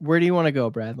 Where do you want to go,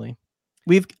 Bradley?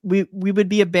 We would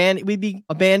be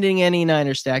abandoning any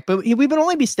Niner stack, but we would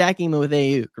only be stacking with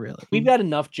Ayuk, really. We've got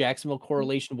enough Jacksonville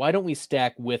correlation. Why don't we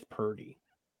stack with Purdy?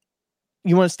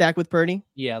 You want to stack with Purdy?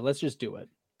 Yeah, let's just do it.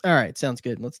 All right, sounds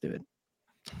good. Let's do it.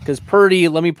 Because Purdy,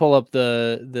 let me pull up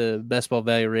the best ball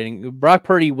value rating. Brock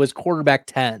Purdy was quarterback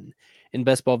 10 in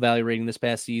best ball value rating this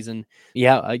past season.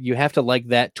 Yeah, you have to like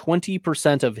that.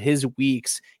 20% of his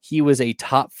weeks, he was a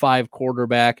top 5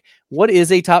 quarterback. What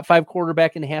is a top 5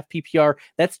 quarterback in half PPR?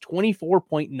 That's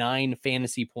 24.9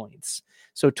 fantasy points.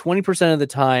 So 20% of the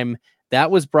time,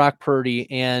 that was Brock Purdy,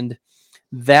 and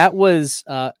that was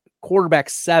quarterback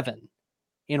 7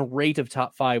 in rate of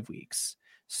top 5 weeks.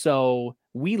 So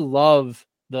we love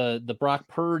the Brock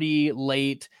Purdy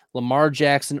late, Lamar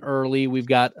Jackson early. We've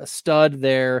got a stud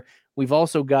there. We've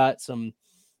also got some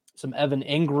Evan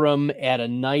Ingram at a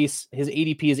nice, his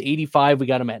ADP is 85. We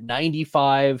got him at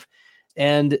 95.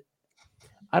 And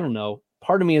I don't know.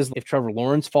 Part of me is, if Trevor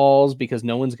Lawrence falls because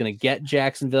no one's going to get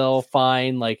Jacksonville,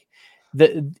 fine. Like,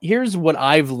 here's what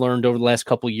I've learned over the last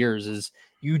couple of years is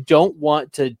you don't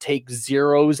want to take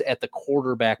zeros at the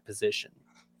quarterback position.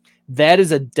 That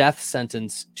is a death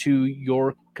sentence to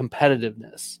your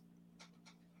competitiveness.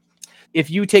 If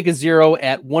you take a 0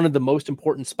 at one of the most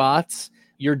important spots,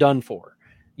 you're done for.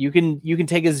 You can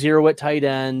take a 0 at tight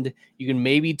end. You can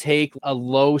maybe take a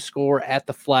low score at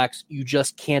the flex. You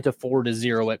just can't afford a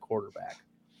 0 at quarterback.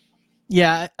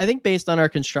 Yeah, I think based on our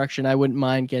construction, I wouldn't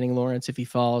mind getting Lawrence if he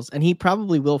falls, and he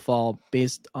probably will fall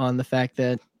based on the fact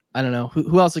that, I don't know,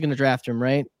 who else is going to draft him,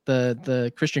 right?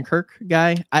 The Christian Kirk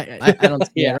guy? I don't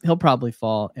see it. He'll probably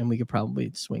fall, and we could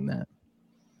probably swing that.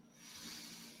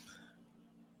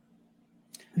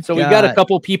 So we've got a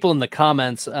couple people in the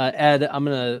comments. Ed, I'm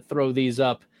going to throw these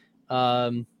up.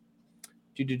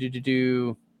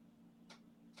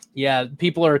 Yeah,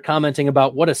 people are commenting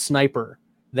about what a sniper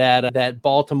that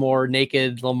Baltimore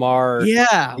naked Lamar.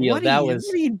 Yeah, deal. What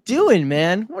are you doing,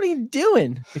 man? What are you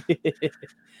doing?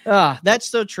 That's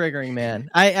so triggering, man.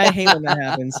 I hate when that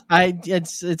happens.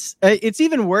 It's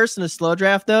even worse in a slow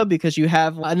draft though, because you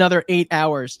have another 8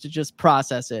 hours to just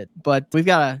process it. But we've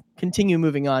got to continue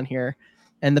moving on here,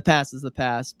 and the past is the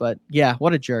past. But yeah,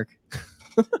 what a jerk.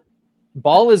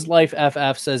 Ball is Life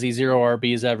FF says he 0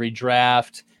 RBs every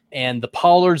draft. and the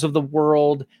Pollards of the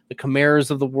world, the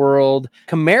Kamaras of the world.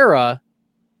 Kamara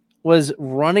was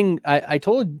running. I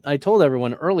told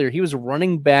everyone earlier, he was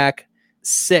running back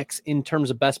 6 in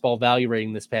terms of best ball value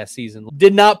rating this past season.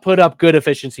 Did not put up good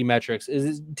efficiency metrics.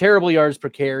 Is terrible yards per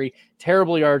carry,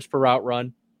 terrible yards per route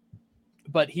run,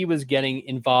 but he was getting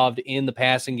involved in the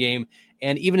passing game.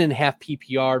 And even in half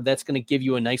PPR, that's going to give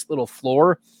you a nice little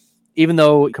floor, even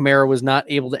though Kamara was not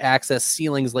able to access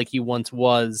ceilings like he once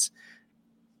was.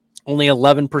 Only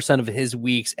 11% of his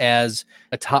weeks as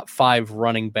a top 5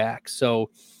 running back.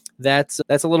 So that's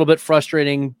a little bit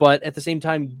frustrating, but at the same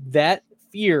time, that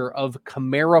fear of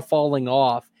Kamara falling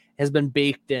off has been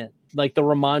baked in. Like the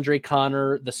Ramondre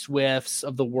Connor, the Swifts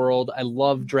of the world. I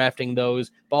love drafting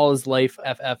those. Ball is life,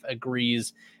 FF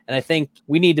agrees. And I think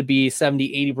we need to be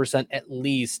 70, 80% at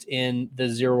least in the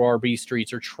 0 RB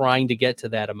streets, or trying to get to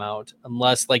that amount,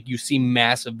 unless like you see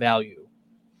massive value.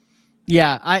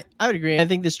 Yeah, I would agree. I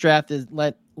think this draft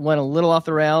went a little off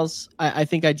the rails. I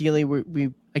think ideally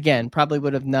we again probably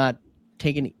would have not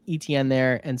taken ETN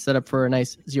there and set up for a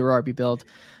nice 0 RB build,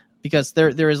 because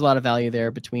there is a lot of value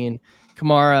there between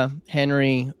Kamara,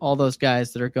 Henry, all those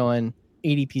guys that are going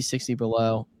ADP 60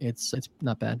 below. It's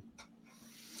not bad.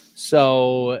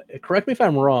 So correct me if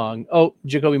I'm wrong. Oh,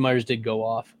 Jacoby Myers did go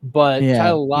off, but Yeah,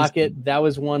 Tyler Lockett, that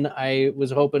was one I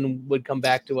was hoping would come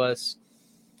back to us.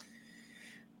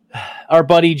 Our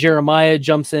buddy Jeremiah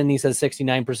jumps in. He says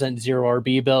 69% 0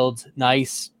 RB builds.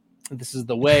 Nice. This is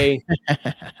the way.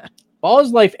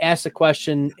 Ball's Life asked a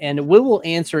question, and we will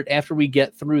answer it after we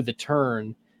get through the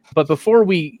turn. But before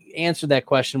we answer that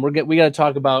question, we got to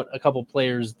talk about a couple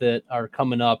players that are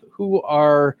coming up.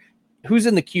 Who's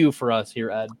in the queue for us here,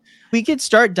 Ed? We could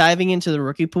start diving into the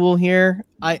rookie pool here.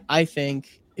 I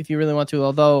think if you really want to,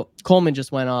 although Coleman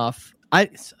just went off. I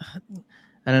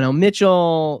don't know.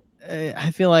 Mitchell,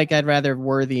 I feel like I'd rather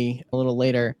Worthy a little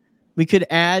later. We could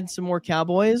add some more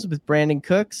Cowboys with Brandon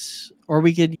Cooks, or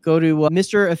we could go to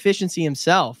Mr. Efficiency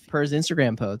himself per his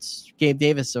Instagram posts, Gabe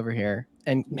Davis over here.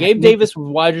 And Gabe Davis was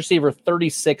wide receiver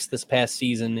 36 this past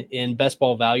season in best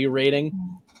ball value rating.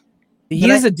 He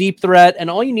is a deep threat, and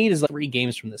all you need is like 3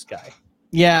 games from this guy.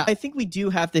 Yeah, I think we do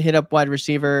have to hit up wide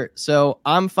receiver, so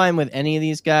I'm fine with any of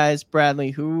these guys. Bradley,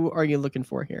 who are you looking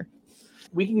for here?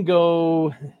 We can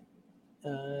go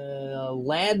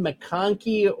Lad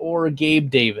McConkey or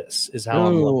Gabe Davis is how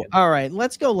I'm looking. All right,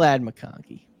 let's go Lad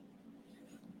McConkey.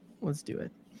 Let's do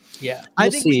it. Yeah, I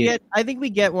think we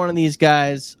get one of these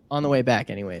guys on the way back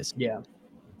anyways. Yeah.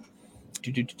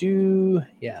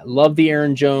 Yeah, love the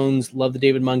Aaron Jones, love the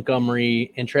David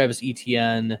Montgomery and Travis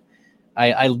Etienne.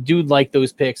 I do like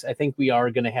those picks. I think we are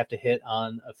going to have to hit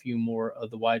on a few more of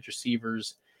the wide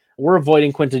receivers. We're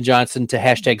avoiding Quentin Johnson to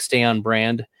hashtag stay on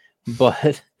brand,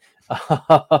 but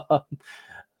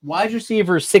wide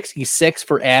receiver 66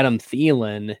 for Adam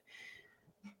Thielen,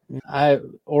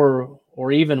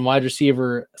 or even wide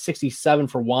receiver 67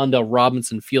 for Wan'Dale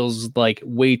Robinson feels like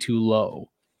way too low.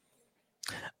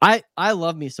 I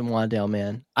love me some Wan'Dale,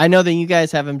 man. I know that you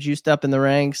guys have him juiced up in the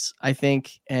ranks, I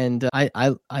think, and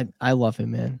I love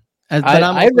him, man.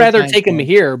 I'd rather take him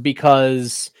here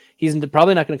because he's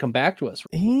probably not going to come back to us.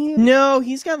 No,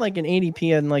 he's got like an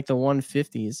ADP in like the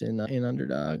 150s in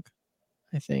Underdog,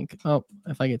 I think. Oh,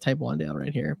 if I could type Wan'Dale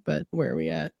right here, but where are we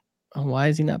at? Oh, why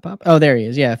is he not popping? Oh, there he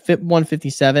is. Yeah,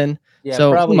 157. Yeah,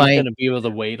 so probably going to be able to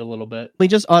wait a little bit. We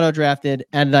just auto drafted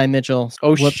Adonai Mitchell.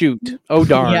 Oh, shoot. Oh,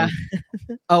 darn. Yeah.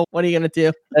 Oh, what are you going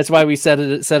to do? That's why we set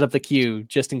up the queue,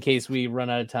 just in case we run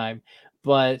out of time.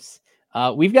 But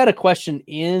we've got a question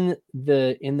in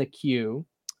the queue,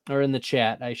 or in the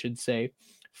chat, I should say,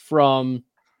 from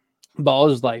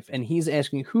Baller's Life. And he's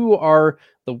asking, who are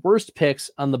the worst picks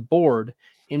on the board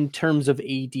in terms of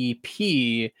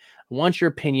ADP? I want your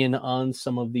opinion on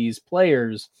some of these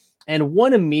players. And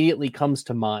one immediately comes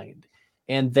to mind,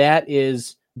 and that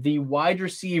is the wide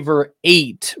receiver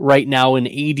 8 right now in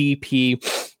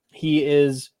ADP. He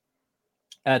is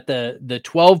at the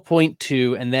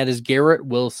 12.2, and that is Garrett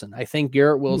Wilson. I think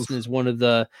Garrett Wilson is one of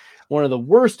the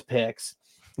worst picks,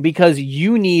 because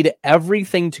you need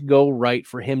everything to go right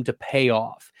for him to pay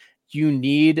off. You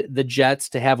need the Jets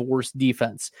to have a worse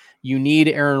defense. You need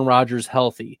Aaron Rodgers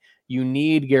healthy. You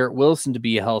need Garrett Wilson to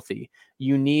be healthy.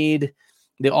 You need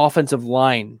the offensive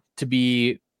line to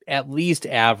be at least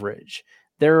average.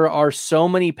 There are so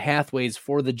many pathways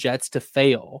for the Jets to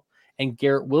fail and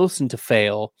Garrett Wilson to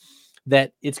fail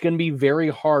that it's going to be very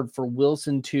hard for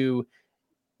Wilson to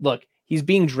look. He's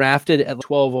being drafted at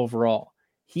 12 overall.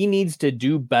 He needs to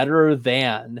do better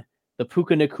than the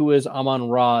Puka Nakuas,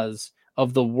 Amon-Ra's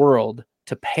of the world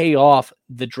to pay off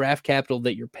the draft capital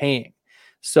that you're paying.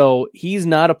 So he's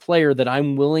not a player that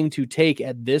I'm willing to take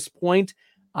at this point.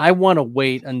 I want to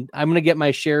wait, and I'm going to get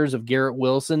my shares of Garrett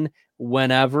Wilson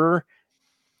whenever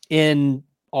in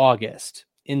August,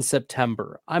 in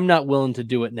September. I'm not willing to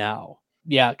do it now.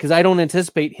 Yeah, because I don't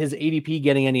anticipate his ADP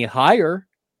getting any higher.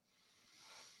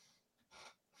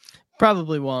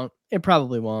 Probably won't. It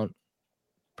probably won't.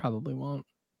 Probably won't.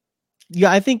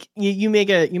 Yeah, I think you make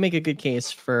a good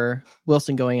case for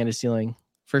Wilson going into ceiling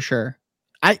for sure.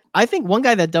 I think one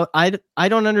guy that I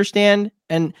don't understand,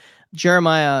 and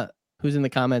Jeremiah, who's in the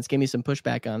comments, gave me some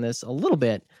pushback on this a little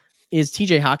bit, is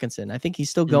TJ Hawkinson. I think he's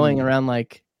still going around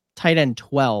like tight end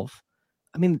 12.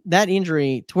 I mean, that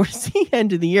injury towards the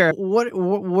end of the year,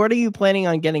 what are you planning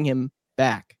on getting him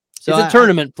back? So it's a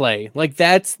tournament play. Like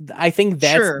I think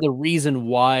that's Sure. the reason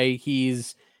why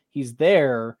he's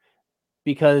there,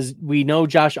 because we know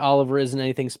Josh Oliver isn't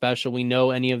anything special. We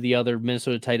know any of the other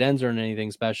Minnesota tight ends aren't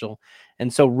anything special.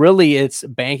 And so really it's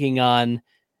banking on,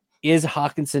 is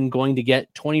Hawkinson going to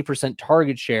get 20%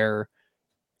 target share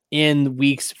in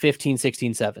weeks 15,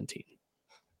 16, 17?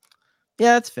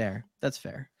 Yeah, that's fair. That's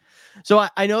fair. So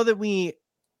I know that we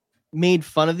made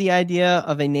fun of the idea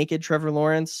of a naked Trevor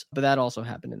Lawrence, but that also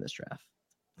happened in this draft.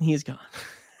 He's gone.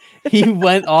 He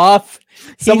went off.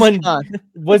 Someone gone.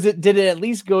 Did it at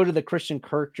least go to the Christian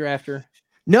Kirk drafter?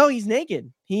 No, he's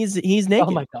naked. He's naked.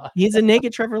 Oh my God. He's a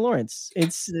naked Trevor Lawrence.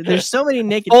 There's so many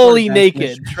naked. Fully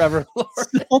naked Trevor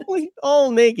Lawrence.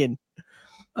 all naked.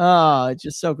 Oh, it's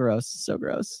just so gross. So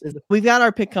gross. We've got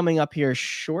our pick coming up here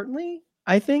shortly,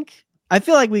 I think. I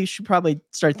feel like we should probably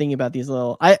start thinking about these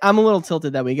I'm a little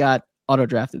tilted that we got auto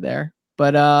drafted there,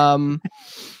 but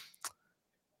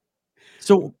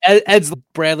so Ed's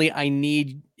Bradley,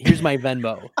 here's my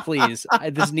Venmo, please.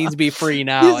 This needs to be free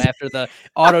now after the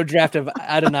auto draft of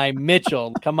Adonai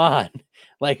Mitchell. Come on.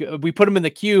 Like, we put him in the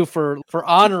queue for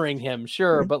honoring him.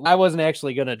 Sure. But I wasn't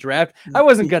actually going to draft. I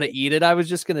wasn't going to eat it. I was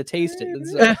just going to taste it. And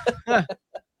so,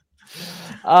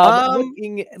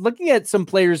 looking at some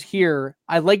players here,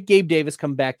 I like Gabe Davis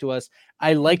come back to us.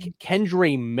 I like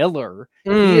Kendre Miller.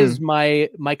 He is my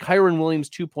Kyron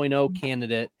Williams 2.0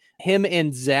 candidate. Him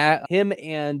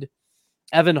and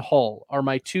Evan Hull are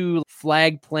my two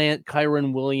flag plant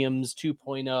Kyron Williams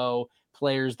 2.0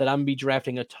 players that I'm gonna be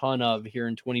drafting a ton of here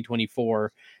in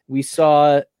 2024. We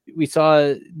saw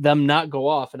them not go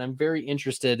off, and I'm very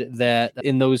interested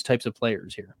in those types of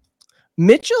players here.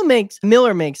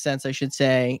 Miller makes sense, I should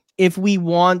say, if we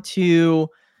want to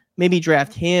maybe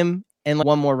draft him and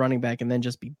one more running back and then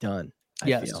just be done.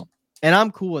 I feel. And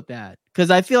I'm cool with that because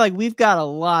I feel like we've got a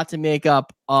lot to make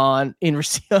up on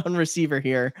receiver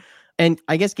here. And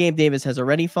I guess Gabe Davis has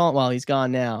already fallen. Well, he's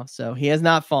gone now, so he has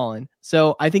not fallen.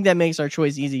 So I think that makes our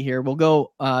choice easy here. We'll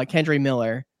go Kendre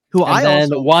Miller, who and then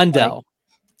Wandell. Like,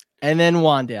 and then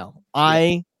Wandell.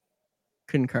 I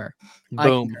concur.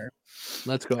 Boom.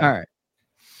 Let's go. All right.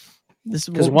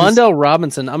 Because Wandell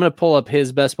Robinson, I'm going to pull up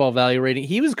his best ball value rating.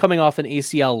 He was coming off an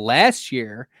ACL last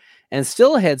year and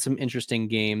still had some interesting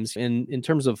games in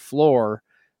terms of floor.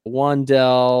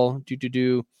 Wandell,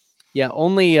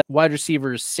 only wide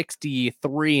receivers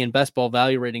 63 in best ball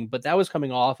value rating, but that was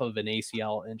coming off of an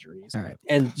ACL injury. All right.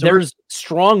 And so there's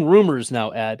strong rumors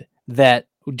now, Ed, that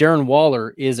Darren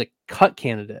Waller is a cut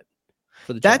candidate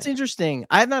for the Giants. That's interesting.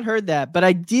 I have not heard that, but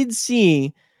I did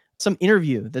see some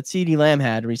interview that CeeDee Lamb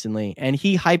had recently, and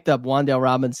he hyped up Wandell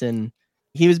Robinson.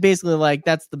 He was basically like,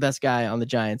 that's the best guy on the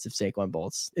Giants if Saquon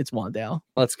bolts. It's Wandell.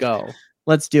 Let's go.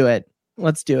 Let's do it.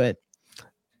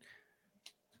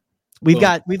 We've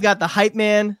got the hype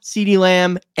man, CeeDee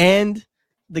Lamb, and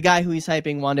the guy who he's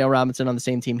hyping, Wandell Robinson, on the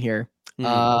same team here.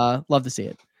 Love to see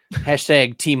it.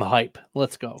 Hashtag team hype.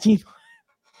 Let's go.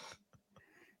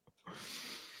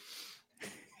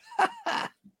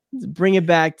 Bring it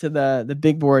back to the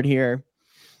big board here.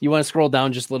 You want to scroll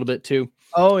down just a little bit too?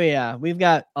 Oh yeah, we've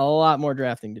got a lot more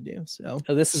drafting to do. So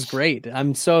this is great.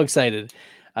 I'm so excited.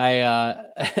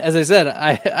 As I said,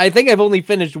 I think I've only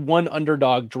finished one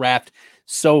Underdog draft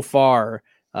so far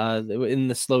in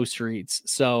the slow streets.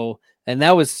 So, and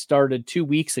that was started 2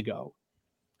 weeks ago.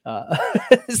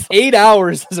 8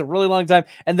 hours is a really long time.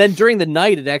 And then during the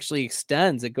night, it actually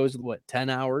extends. It goes to 10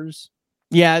 hours?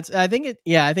 Yeah, I think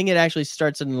it actually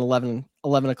starts at an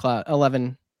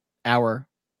 11 hour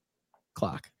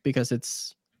clock because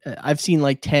it's I've seen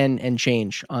like 10 and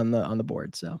change on the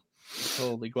board. So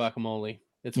holy guacamole.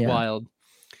 It's wild.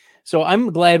 So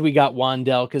I'm glad we got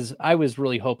Wandell because I was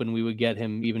really hoping we would get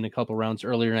him even a couple rounds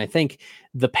earlier. And I think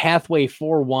the pathway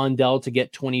for Wandell to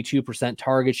get 22%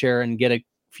 target share and get a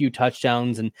few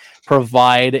touchdowns and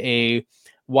provide a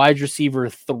wide receiver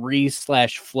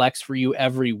 3/flex for you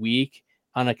every week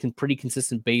on a pretty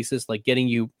consistent basis, like getting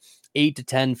you 8 to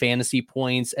 10 fantasy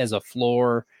points as a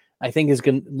floor, I think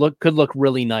could look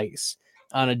really nice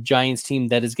on a Giants team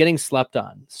that is getting slept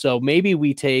on. So maybe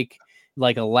we take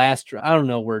like I don't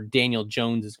know where Daniel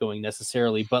Jones is going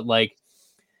necessarily, but like,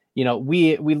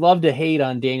 we love to hate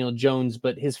on Daniel Jones,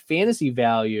 but his fantasy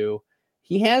value,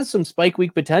 he has some spike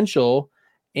week potential.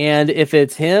 And if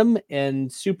it's him and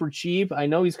super cheap, I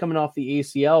know he's coming off the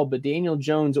ACL, but Daniel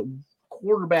Jones,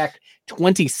 quarterback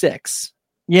 26.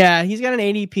 Yeah, he's got an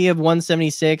ADP of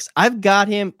 176. I've got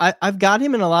him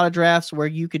in a lot of drafts where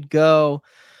you could go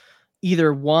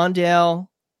either Wan'Dale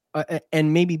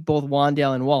and maybe both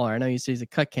Wan'Dale and Waller. I know you say he's a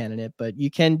cut candidate, but you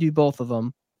can do both of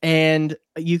them. And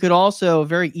you could also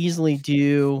very easily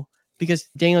do, because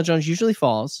Daniel Jones usually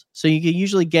falls, so you could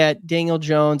usually get Daniel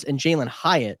Jones and Jalen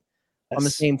Hyatt on the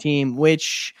same team,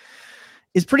 which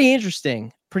is pretty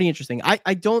interesting.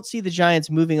 I don't see the Giants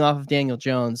moving off of Daniel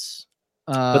Jones.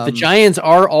 But the Giants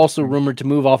are also rumored to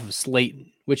move off of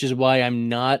Slayton, which is why I'm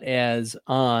not as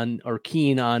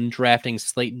keen on drafting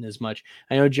Slayton as much.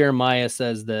 I know Jeremiah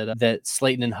says that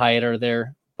Slayton and Hyatt are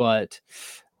there, but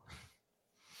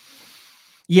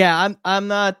yeah, I'm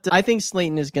not. I think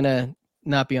Slayton is gonna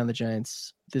not be on the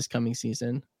Giants this coming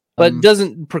season, but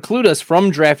doesn't preclude us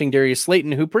from drafting Darius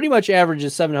Slayton, who pretty much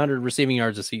averages 700 receiving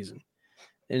yards a season.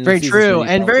 Very true,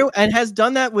 and has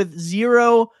done that with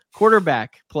zero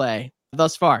quarterback play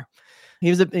thus far. He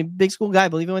was a big school guy. I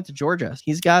believe he went to Georgia.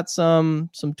 He's got some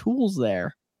tools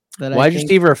there. Wide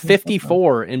receiver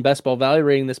 54 in best ball value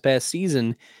rating this past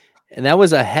season, and that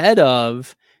was ahead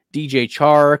of DJ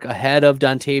Chark, ahead of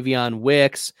Dontavion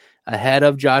Wicks, ahead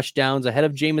of Josh Downs, ahead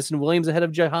of Jamison Williams, ahead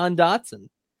of Jahan Dotson.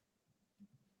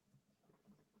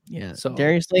 Yeah, so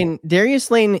Darius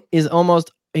Slayton is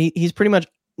almost he's pretty much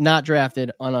not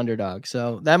drafted on Underdog,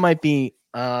 so that might be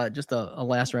just a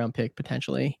last round pick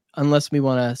potentially, unless we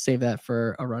want to save that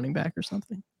for a running back or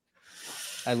something.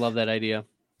 I love that idea.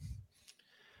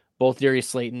 Both Darius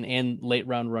Slayton and late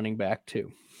round running back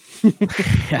too.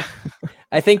 Yeah.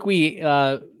 I think we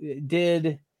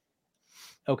did.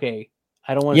 Okay.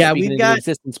 I don't want to speak into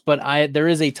existence, but there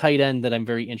is a tight end that I'm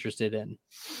very interested in.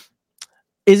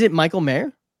 Is it Michael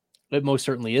Mayer? It most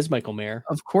certainly is Michael Mayer.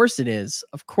 Of course it is.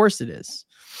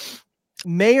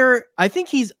 Mayer, I think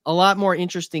he's a lot more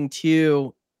interesting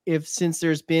too, since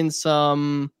there's been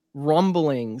some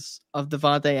rumblings of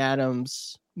Devontae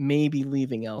Adams maybe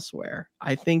leaving elsewhere.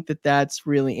 I think that's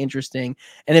really interesting.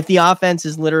 And if the offense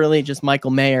is literally just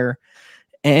Michael Mayer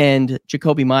and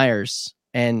Jacoby Myers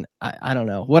and I don't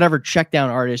know, whatever check down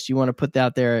artist you want to put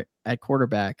out there at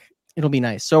quarterback, it'll be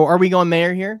nice. So are we going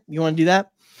Mayer here? You want to do that?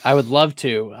 I would love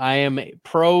to. I am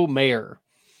pro Mayer.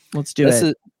 Let's do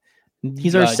it.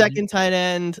 He's our second tight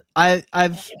end. I've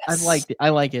liked it. I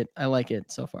like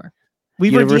it so far.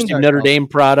 University of Notre Dame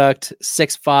product,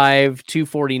 6'5",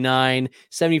 249,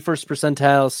 71st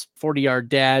percentile 40-yard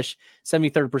dash,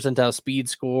 73rd percentile speed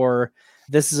score.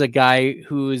 This is a guy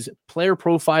whose player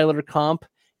profiler comp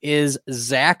is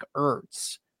Zach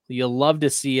Ertz. You'll love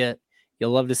to see it.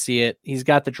 He's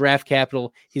got the draft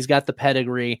capital. He's got the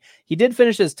pedigree. He did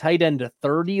finish as tight end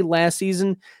 30 last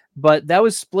season, but that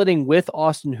was splitting with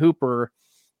Austin Hooper,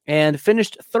 and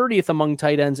finished 30th among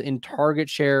tight ends in target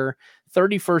share,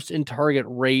 31st in target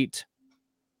rate,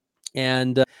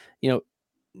 and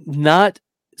not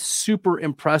super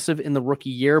impressive in the rookie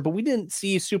year, but we didn't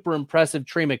see super impressive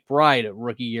Trey McBride at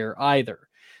rookie year either.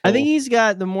 I think he's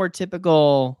got the more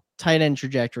typical tight end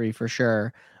trajectory for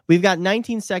sure. We've got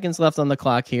 19 seconds left on the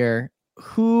clock here.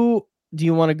 Who do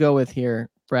you want to go with here,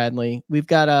 Bradley? We've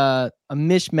got a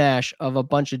mishmash of a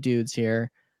bunch of dudes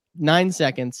here. 9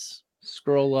 seconds.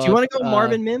 Scroll up. Do you want to go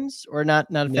Marvin Mims or not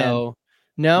a fan?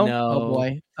 No. Oh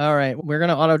boy. All right. We're going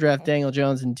to auto draft Daniel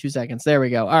Jones in 2 seconds. There we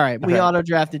go. All right. We auto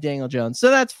drafted Daniel Jones. So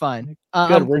that's fine.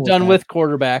 Good. We're done with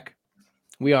quarterback.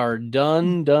 We are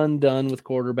done with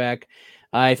quarterback.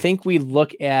 I think we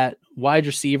look at wide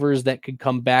receivers that could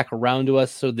come back around to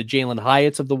us. So the Jalen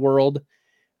Hyatts of the world,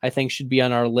 I think, should be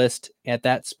on our list at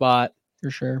that spot.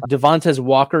 For sure. Devontae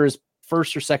Walker is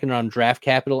first or second round draft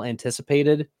capital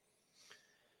anticipated.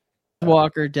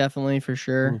 Walker, definitely, for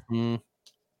sure. Mm-hmm. If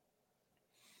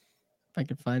I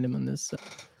could find him on this.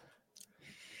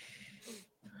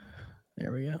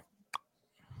 There we go.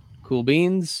 Cool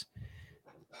beans.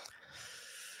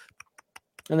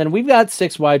 And then we've got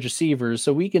 6 wide receivers,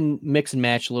 so we can mix and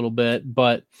match a little bit.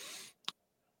 But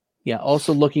yeah,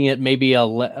 also looking at maybe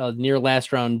a near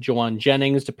last round Juwan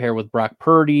Jennings to pair with Brock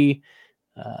Purdy.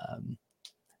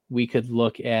 We could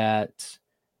look at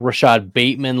Rashad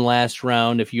Bateman last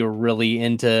round if you're really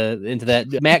into that.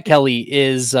 Matt Kelly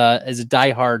is a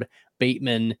diehard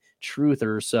Bateman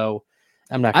truther, so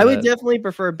I'm not I gonna. would definitely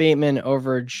prefer Bateman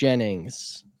over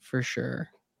Jennings for sure.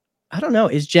 I don't know.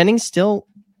 Is Jennings still?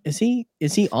 Is he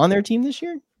on their team this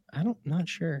year? Not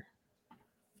sure.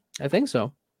 I think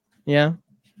so. Yeah.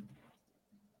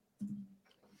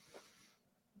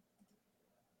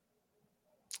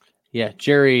 Yeah,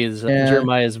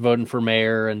 Jeremiah is voting for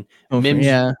mayor, and Mims.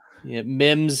 Yeah. Yeah,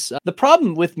 Mims. The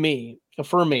problem with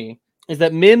for me, is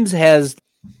that Mims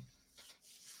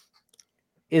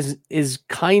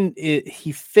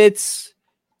he fits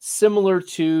similar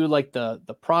to like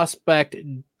the prospect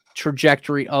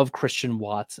trajectory of Christian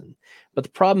Watson. But the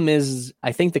problem is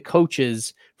I think the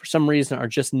coaches for some reason are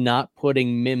just not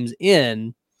putting Mims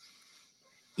in,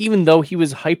 even though he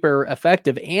was hyper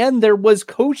effective. And there was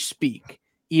coach speak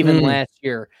even last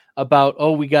year about,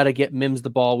 oh, we got to get Mims the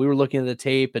ball. We were looking at the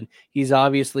tape and he's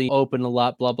obviously open a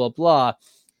lot, blah, blah, blah.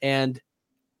 And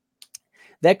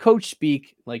that coach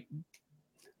speak, like,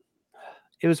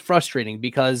 it was frustrating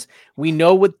because we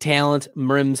know what talent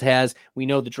Mims has. We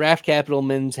know the draft capital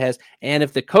Mims has. And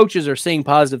if the coaches are saying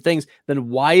positive things, then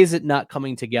why is it not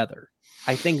coming together?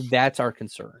 I think that's our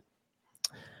concern.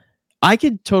 I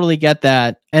could totally get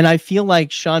that. And I feel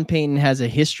like Sean Payton has a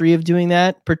history of doing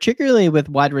that, particularly with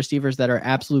wide receivers that are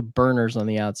absolute burners on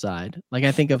the outside. Like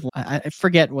I think of, I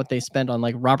forget what they spent on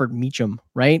like Robert Meacham,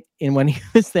 right? And when he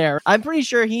was there, I'm pretty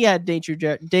sure he had day two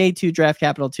draft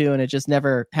capital too, and it just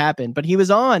never happened. But he was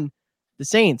on the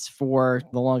Saints for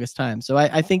the longest time. So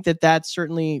I think that that's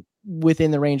certainly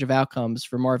within the range of outcomes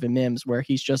for Marvin Mims, where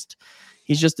he's just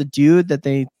a dude that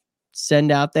they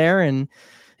send out there and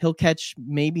he'll catch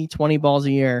maybe 20 balls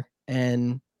a year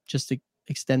and just to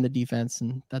extend the defense.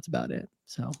 And that's about it.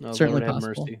 So certainly Lord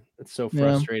possible. Have mercy. It's so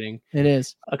frustrating. Yeah, it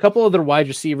is. A couple other wide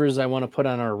receivers I want to put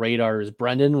on our radar is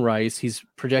Brendan Rice. He's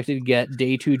projected to get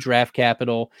day 2 draft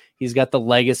capital. He's got the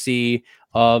legacy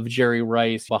of Jerry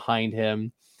Rice behind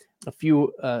him. We've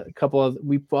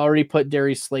already put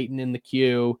Darius Slayton in the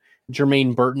queue.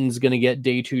 Jermaine Burton's going to get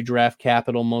day 2 draft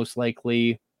capital most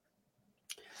likely.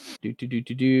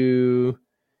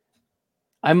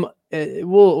 I'll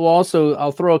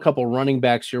throw a couple running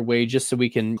backs your way just so we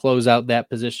can close out that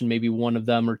position, maybe one of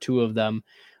them or two of them.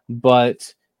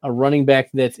 But a running back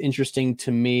that's interesting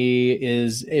to me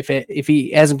is if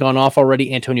he hasn't gone off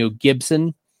already, Antonio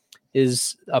Gibson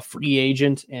is a free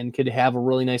agent and could have a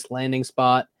really nice landing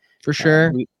spot. For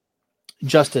sure.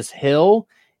 Justice Hill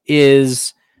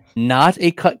is not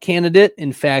a cut candidate.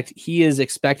 In fact, he is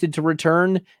expected to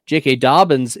return. J.K.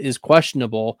 Dobbins is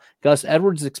questionable. Gus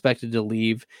Edwards is expected to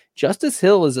leave. Justice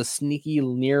Hill is a sneaky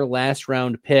near last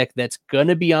round pick that's going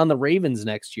to be on the Ravens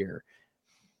next year.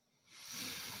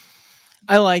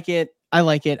 I like it.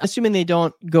 Assuming they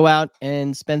don't go out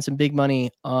and spend some big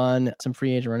money on some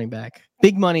free agent running back.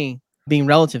 Big money being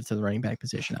relative to the running back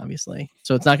position, obviously.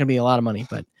 So it's not going to be a lot of money,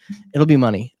 but it'll be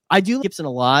money. I do like Gibson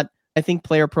a lot. I think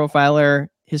Player Profiler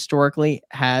historically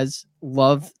has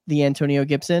loved the Antonio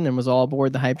Gibson and was all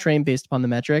aboard the hype train based upon the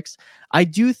metrics. I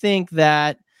do think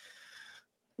that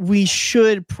we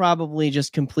should probably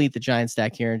just complete the giant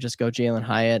stack here and just go Jalen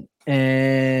Hyatt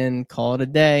and call it a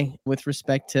day with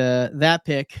respect to that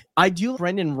pick. I do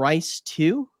Brendan Rice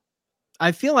too.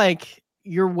 I feel like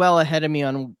you're well ahead of me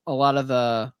on a lot of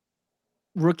the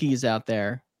rookies out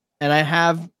there. And I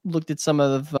have looked at some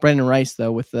of Brendan Rice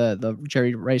though with the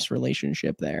Jerry Rice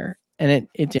relationship there. And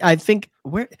I think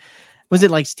where was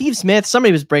it like Steve Smith?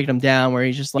 Somebody was breaking him down where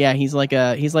he's just like, yeah, he's like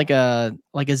a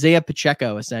Isaiah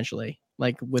Pacheco essentially,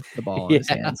 like with the ball in his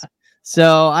hands.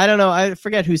 So I don't know. I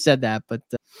forget who said that, but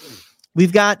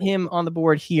we've got him on the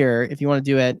board here if you want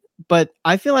to do it. But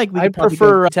I feel like I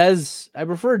prefer Tez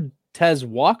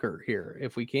Walker here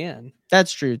if we can.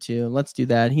 That's true too. Let's do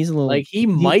that. He's a little like he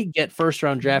might get first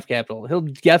round draft capital. He'll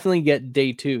definitely get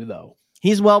day 2 though.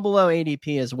 He's well below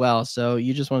ADP as well, so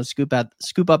you just want to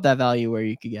scoop up that value where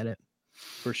you could get it.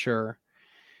 For sure.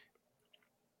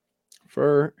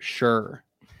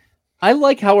 I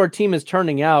like how our team is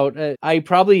turning out. I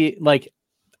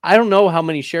don't know how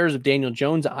many shares of Daniel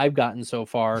Jones I've gotten so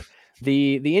far.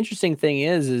 The interesting thing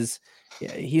is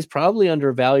he's probably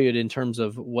undervalued in terms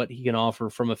of what he can offer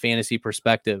from a fantasy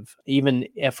perspective. Even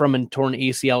from a torn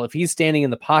ACL, if he's standing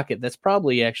in the pocket, that's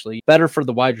probably actually better for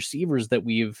the wide receivers that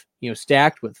we've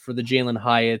stacked with, for the Jalen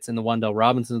Hyatts and the Wan'Dale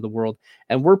Robinsons of the world.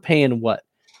 And we're paying what,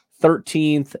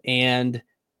 13th and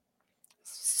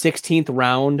 16th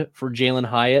round for Jalen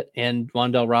Hyatt and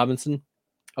Wan'Dale Robinson.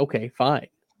 Okay, fine.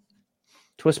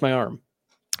 Twist my arm.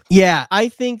 Yeah, I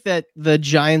think that the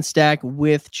giant stack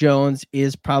with Jones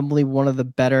is probably one of the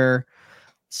better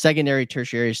secondary,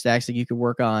 tertiary stacks that you could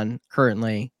work on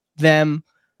currently. The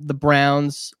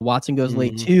Browns, Watson goes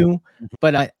late too,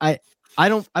 but I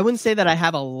wouldn't say that I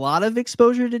have a lot of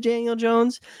exposure to Daniel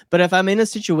Jones, but if I'm in a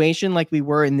situation like we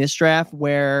were in this draft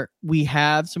where we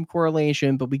have some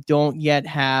correlation, but we don't yet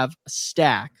have a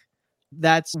stack,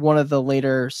 that's one of the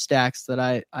later stacks that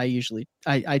I usually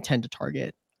tend to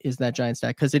target, is that giant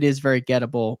stack, because it is very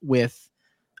gettable with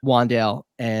Wandale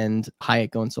and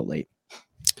Hyatt going so late.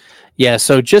 Yeah,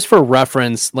 so just for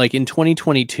reference, like in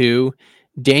 2022,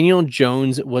 Daniel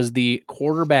Jones was the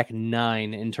quarterback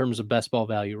 9 in terms of best ball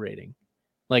value rating.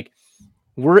 Like,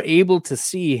 we're able to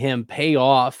see him pay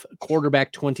off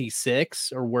quarterback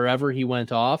 26 or wherever he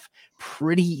went off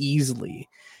pretty easily.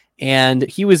 And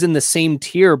he was in the same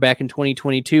tier back in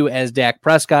 2022 as Dak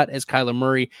Prescott, as Kyler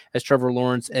Murray, as Trevor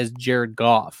Lawrence, as Jared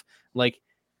Goff. Like,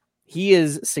 he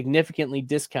is significantly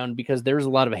discounted because there's a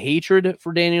lot of hatred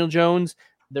for Daniel Jones.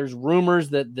 There's rumors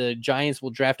that the Giants will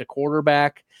draft a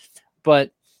quarterback,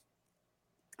 but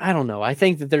I don't know. I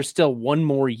think that there's still one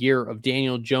more year of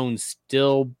Daniel Jones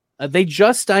still. They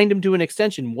just signed him to an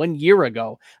extension 1 year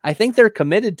ago. I think they're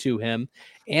committed to him,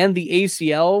 and the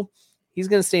ACL, he's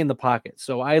going to stay in the pocket.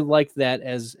 So I like that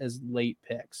as late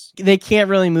picks. They can't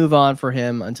really move on for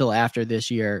him until after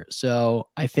this year. So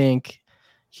I think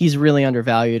he's really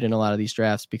undervalued in a lot of these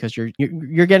drafts because you're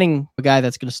getting a guy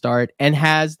that's going to start and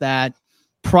has that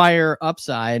prior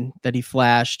upside that he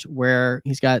flashed where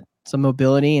he's got some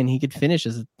mobility and he could finish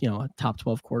as a top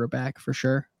 12 quarterback for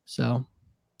sure. So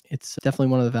it's definitely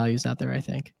one of the values out there, I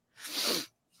think.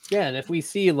 Yeah, and if we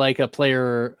see like a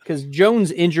player, because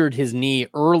Jones injured his knee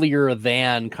earlier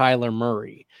than Kyler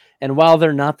Murray, and while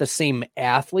they're not the same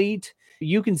athlete,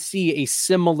 you can see a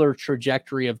similar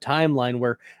trajectory of timeline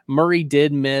where Murray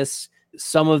did miss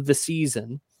some of the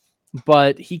season,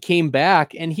 but he came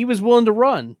back and he was willing to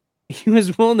run. He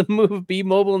was willing to move, be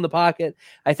mobile in the pocket.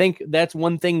 I think that's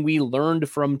one thing we learned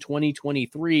from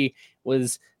 2023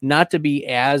 was not to be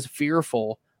as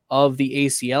fearful of the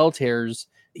ACL tears.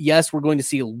 Yes, we're going to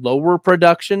see lower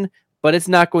production, but it's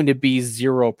not going to be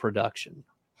zero production.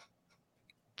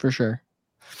 For sure.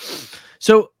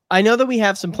 So I know that we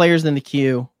have some players in the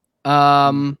queue.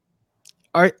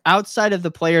 Are outside of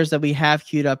the players that we have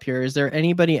queued up here, is there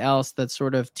anybody else that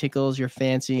sort of tickles your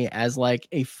fancy as like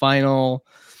a final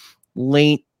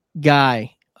late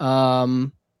guy?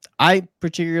 I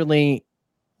particularly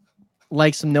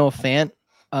like some Noah Fant.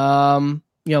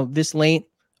 This late,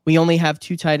 we only have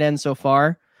 2 tight ends so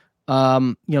far.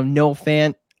 Noah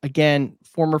Fant, again,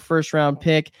 former first round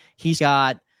pick. He's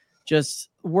got just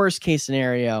worst case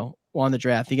scenario on the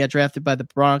draft. He got drafted by the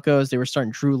Broncos. They were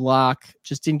starting Drew Lock,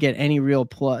 just didn't get any real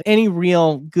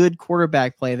good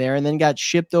quarterback play there, and then got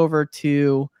shipped over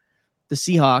to the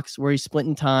Seahawks where he's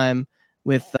splitting time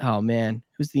with,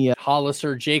 who's the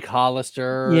Hollister, Jake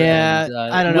Hollister. Yeah, and,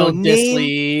 I don't Will know.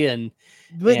 Disley and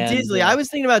Disley. I was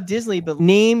thinking about Disley, but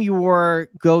name your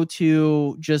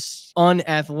go-to just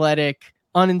unathletic,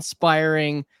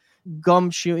 uninspiring,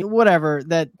 gumshoe, whatever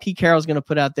that Pete Carroll's going to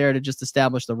put out there to just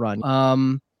establish the run.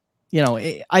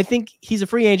 I think he's a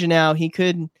free agent now. He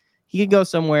could go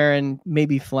somewhere and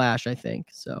maybe flash, I think.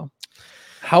 So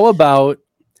how about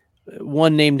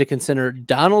one name to consider?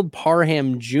 Donald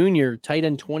Parham Jr., tight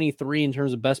end 23 in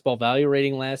terms of best ball value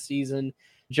rating last season.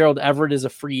 Gerald Everett is a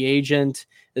free agent.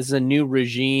 This is a new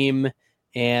regime,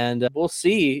 and we'll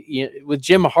see. With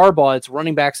Jim Harbaugh, it's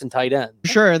running backs and tight ends.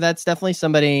 Sure, that's definitely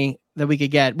somebody that we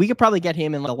could get. We could probably get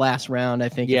him in the last round, I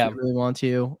think, if we really want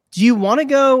to. Do you want to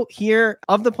go here?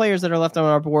 Of the players that are left on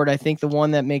our board, I think the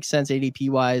one that makes sense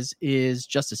ADP-wise is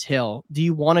Justice Hill. Do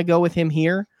you want to go with him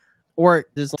here? Or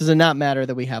does it not matter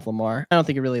that we have Lamar? I don't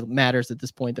think it really matters at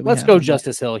this point. Let's go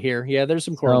Justice Hill here. Yeah, there's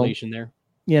some correlation there.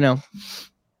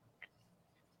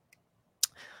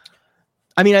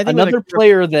 I mean, I think another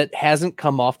player that hasn't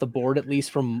come off the board, at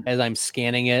least from as I'm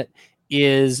scanning it,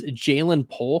 is Jalen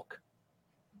Polk.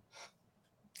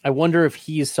 I wonder if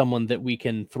he is someone that we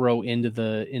can throw into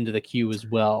the queue as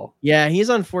well. Yeah, he's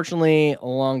unfortunately a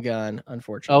long gun.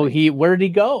 Unfortunately. Where did he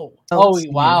go?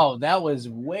 Wow, that was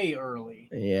way early.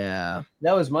 Yeah,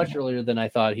 that was much earlier than I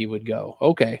thought he would go.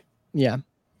 Okay. Yeah.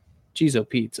 Jeez, oh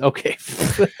Pete's. Okay,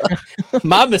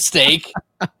 my mistake.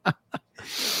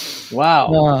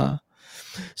 Wow.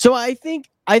 So I think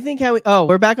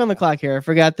we're back on the clock here. I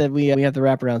forgot that we have to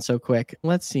wrap around so quick.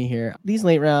 Let's see here. These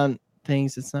late round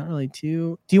things, it's not really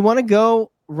too. Do you want to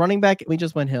go running back? We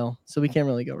just went Hill, so we can't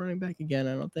really go running back again,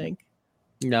 I don't think.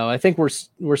 No, I think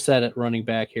we're set at running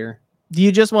back here. Do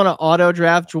you just want to auto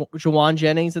draft Juwan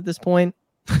Jennings at this point?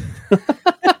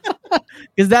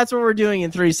 Because that's what we're doing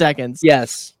in 3 seconds.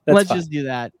 Yes. Let's just do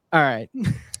that. All right.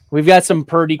 We've got some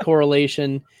Purdy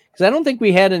correlation because I don't think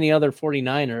we had any other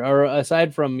 49er or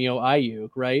aside from Ayuk,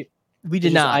 right? We did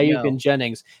It's just not. Ayuk No. and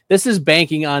Jennings. This is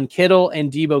banking on Kittle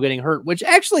and Debo getting hurt, which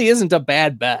actually isn't a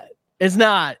bad bet. It's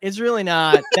not. It's really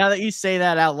not. Now that you say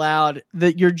that out loud,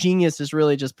 your genius is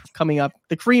really just coming up.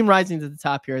 The cream rising to the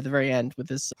top here at the very end with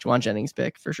this Juwan Jennings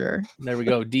pick for sure. There we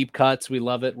go. Deep cuts. We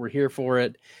love it. We're here for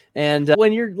it. And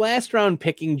when you're last round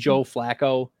picking Joe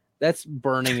Flacco, that's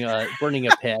burning a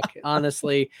pick.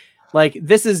 Honestly, like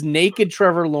this is naked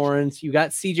Trevor Lawrence. You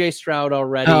got CJ Stroud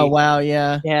already. Oh wow,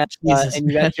 yeah. And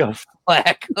you got Joe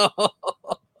Flacco.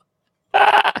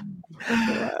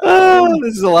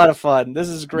 This is a lot of fun. This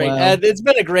is great. Wow. It's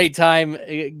been a great time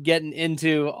getting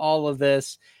into all of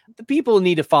this. The people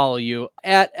need to follow you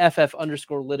at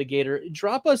FF_litigator.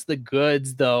 Drop us the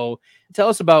goods, though. Tell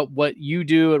us about what you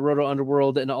do at Roto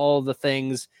Underworld and all the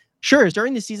things. Sure.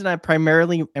 During the season, I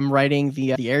primarily am writing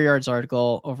the Air Yards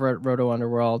article over at Roto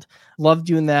Underworld. Love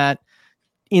doing that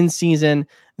in season.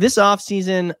 This off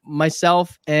season,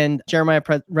 myself and Jeremiah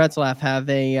Retzlaff have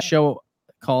a show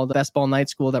called BestBall Night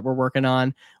School that we're working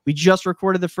on. We just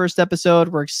recorded the first episode.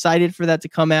 We're excited for that to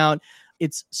come out.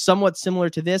 It's somewhat similar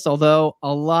to this, although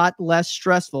a lot less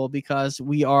stressful because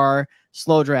we are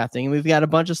slow drafting. And we've got a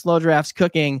bunch of slow drafts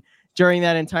cooking during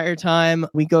that entire time.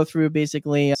 We go through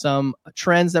basically some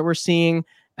trends that we're seeing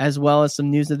as well as some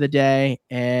news of the day.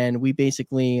 And we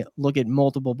basically look at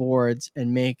multiple boards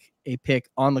and make a pick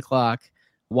on the clock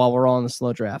while we're all in the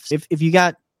slow drafts. If you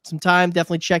got some time,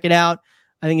 definitely check it out.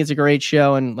 I think it's a great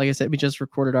show. And like I said, we just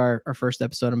recorded our first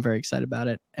episode. I'm very excited about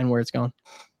it and where it's going.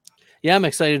 Yeah, I'm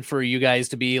excited for you guys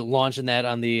to be launching that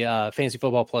on the Fantasy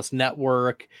Football Plus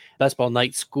Network, Best Ball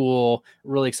Night School.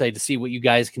 Really excited to see what you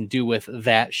guys can do with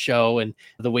that show and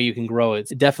the way you can grow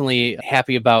it. Definitely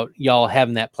happy about y'all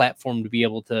having that platform to be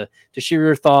able to share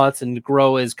your thoughts and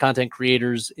grow as content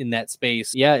creators in that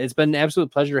space. Yeah, it's been an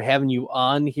absolute pleasure having you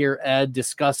on here, Ed,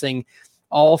 discussing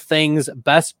all things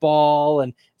best ball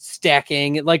and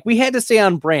stacking. Like, we had to stay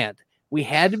on brand. We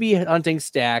had to be hunting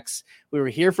stacks. We were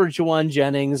here for Juwan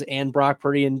Jennings and Brock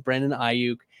Purdy and Brandon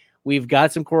Ayuk. We've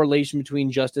got some correlation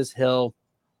between Justice Hill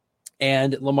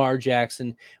and Lamar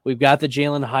Jackson. We've got the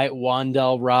Jalen Hyatt,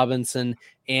 Wan'Dale Robinson,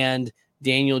 and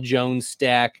Daniel Jones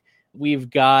stack. We've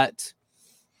got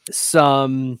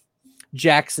some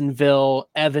Jacksonville,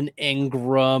 Evan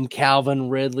Ingram, Calvin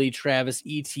Ridley, Travis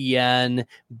Etienne,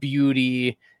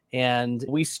 Beauty, and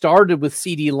we started with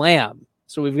CD Lamb.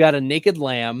 So we've got a naked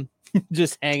lamb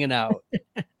just hanging out.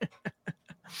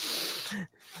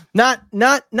 Not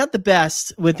the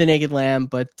best with the naked lamb,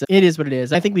 but it is what it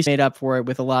is. I think we made up for it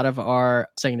with a lot of our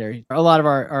secondary, a lot of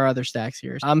our other stacks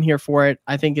here. I'm here for it.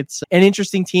 I think it's an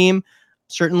interesting team.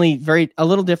 Certainly a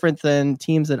little different than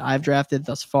teams that I've drafted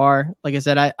thus far. Like I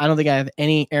said, I don't think I have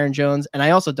any Aaron Jones, and I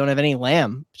also don't have any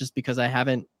Lamb just because I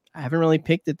haven't really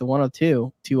picked it the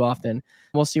 102 too often.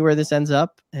 We'll see where this ends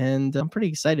up, and I'm pretty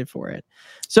excited for it.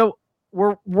 So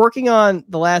we're working on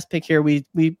the last pick here. We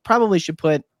probably should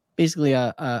put basically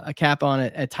a cap on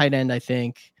it at tight end, I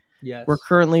think. Yes. We're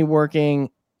currently working.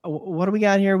 What do we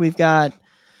got here? We've got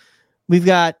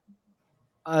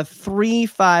a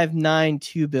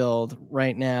 3-5-9-2 build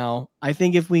right now. I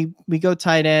think if we go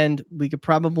tight end, we could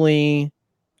probably,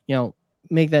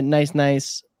 make that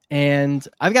nice. And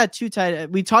I've got two tight.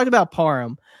 We talked about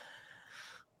Parham.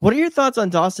 What are your thoughts on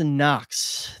Dawson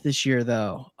Knox this year,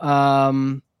 though?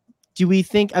 Do we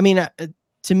think? I mean,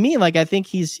 to me, I think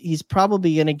he's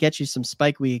probably going to get you some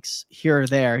spike weeks here or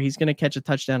there. He's going to catch a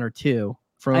touchdown or two.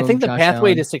 I think the Josh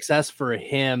pathway Allen. to success for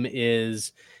him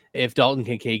is if Dalton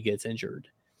Kincaid gets injured.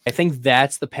 I think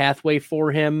that's the pathway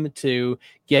for him to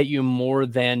get you more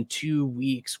than 2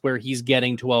 weeks where he's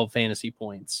getting 12 fantasy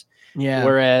points. Yeah.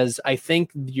 Whereas I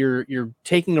think you're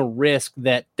taking a risk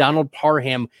that Donald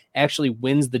Parham actually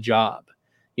wins the job,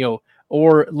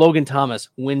 or Logan Thomas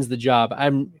wins the job.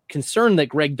 I'm concerned that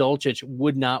Greg Dulcich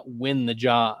would not win the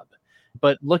job.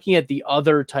 But looking at the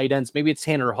other tight ends, maybe it's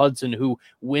Tanner Hudson who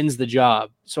wins the job.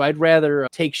 So I'd rather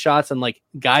take shots on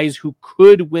guys who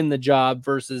could win the job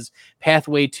versus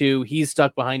pathway to he's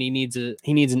stuck behind. He needs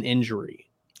an injury.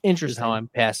 Interesting. Is how I'm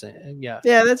passing it.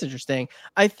 Yeah, that's interesting.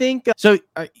 I think so.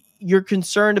 You're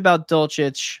concerned about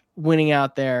Dulcich winning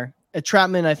out there.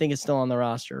 Trapman, I think, is still on the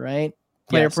roster, right?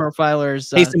 Player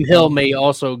profilers. Taysom Hill may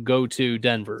also go to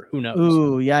Denver. Who knows?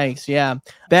 Ooh, yikes. Yeah.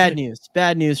 Bad news.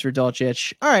 Bad news for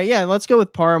Dulcich. All right. Yeah. Let's go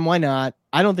with Parham. Why not?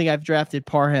 I don't think I've drafted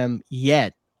Parham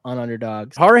yet on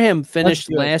Underdogs. Parham finished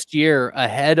last year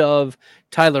ahead of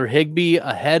Tyler Higbee,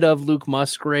 ahead of Luke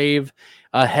Musgrave,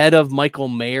 ahead of Michael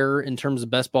Mayer in terms of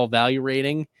best ball value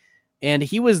rating. And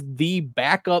he was the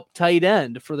backup tight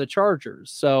end for the Chargers.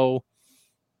 So,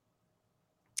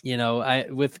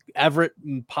 with Everett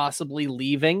possibly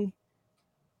leaving,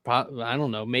 I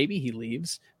don't know. Maybe he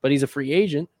leaves, but he's a free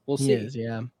agent. We'll see. He is,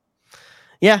 yeah.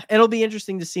 Yeah, it'll be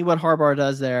interesting to see what Harbaugh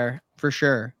does there for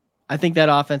sure. I think that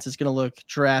offense is going to look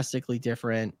drastically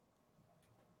different,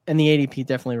 and the ADP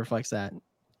definitely reflects that.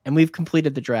 And we've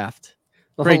completed the draft.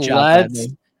 Great job,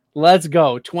 let's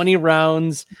go. 20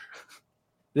 rounds.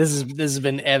 This has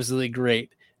been absolutely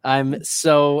great. I'm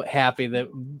so happy that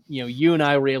you and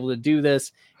I were able to do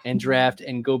this and draft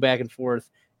and go back and forth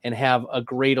and have a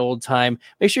great old time.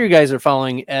 Make sure you guys are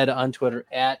following Ed on Twitter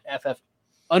at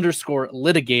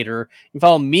 @FF_litigator. You can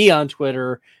follow me on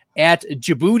Twitter at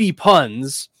Djibouti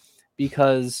Puns,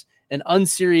 because an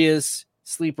unserious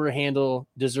sleeper handle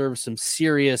deserves some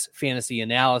serious fantasy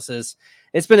analysis.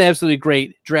 It's been absolutely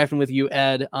great drafting with you,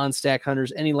 Ed, on Stack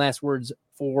Hunters. Any last words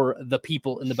for the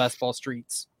people in the best ball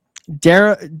streets?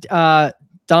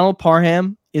 Donald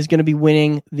Parham is going to be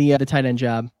winning the tight end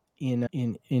job in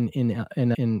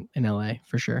LA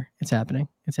for sure. It's happening.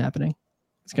 It's going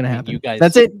to happen. You guys,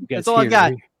 that's it. That's all I've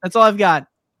got. That's all I've got.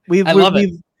 I love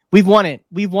it. We've won it.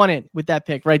 We've won it with that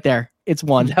pick right there. It's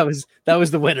won. That was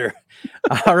the winner.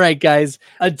 All right, guys.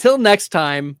 Until next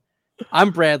time,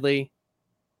 I'm Bradley.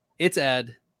 It's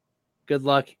Ed. Good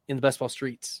luck in the best ball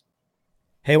streets.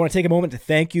 Hey, I want to take a moment to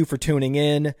thank you for tuning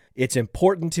in. It's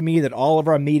important to me that all of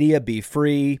our media be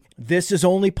free. This is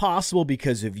only possible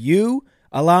because of you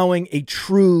allowing a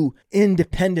true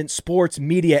independent sports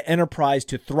media enterprise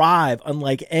to thrive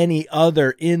unlike any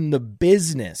other in the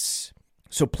business.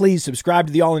 So please subscribe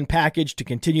to the All In Package to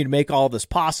continue to make all of this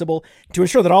possible, to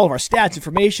ensure that all of our stats,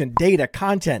 information, data,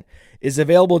 content is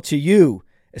available to you,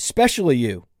 especially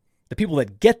you, the people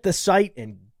that get the site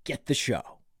and get the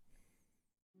show.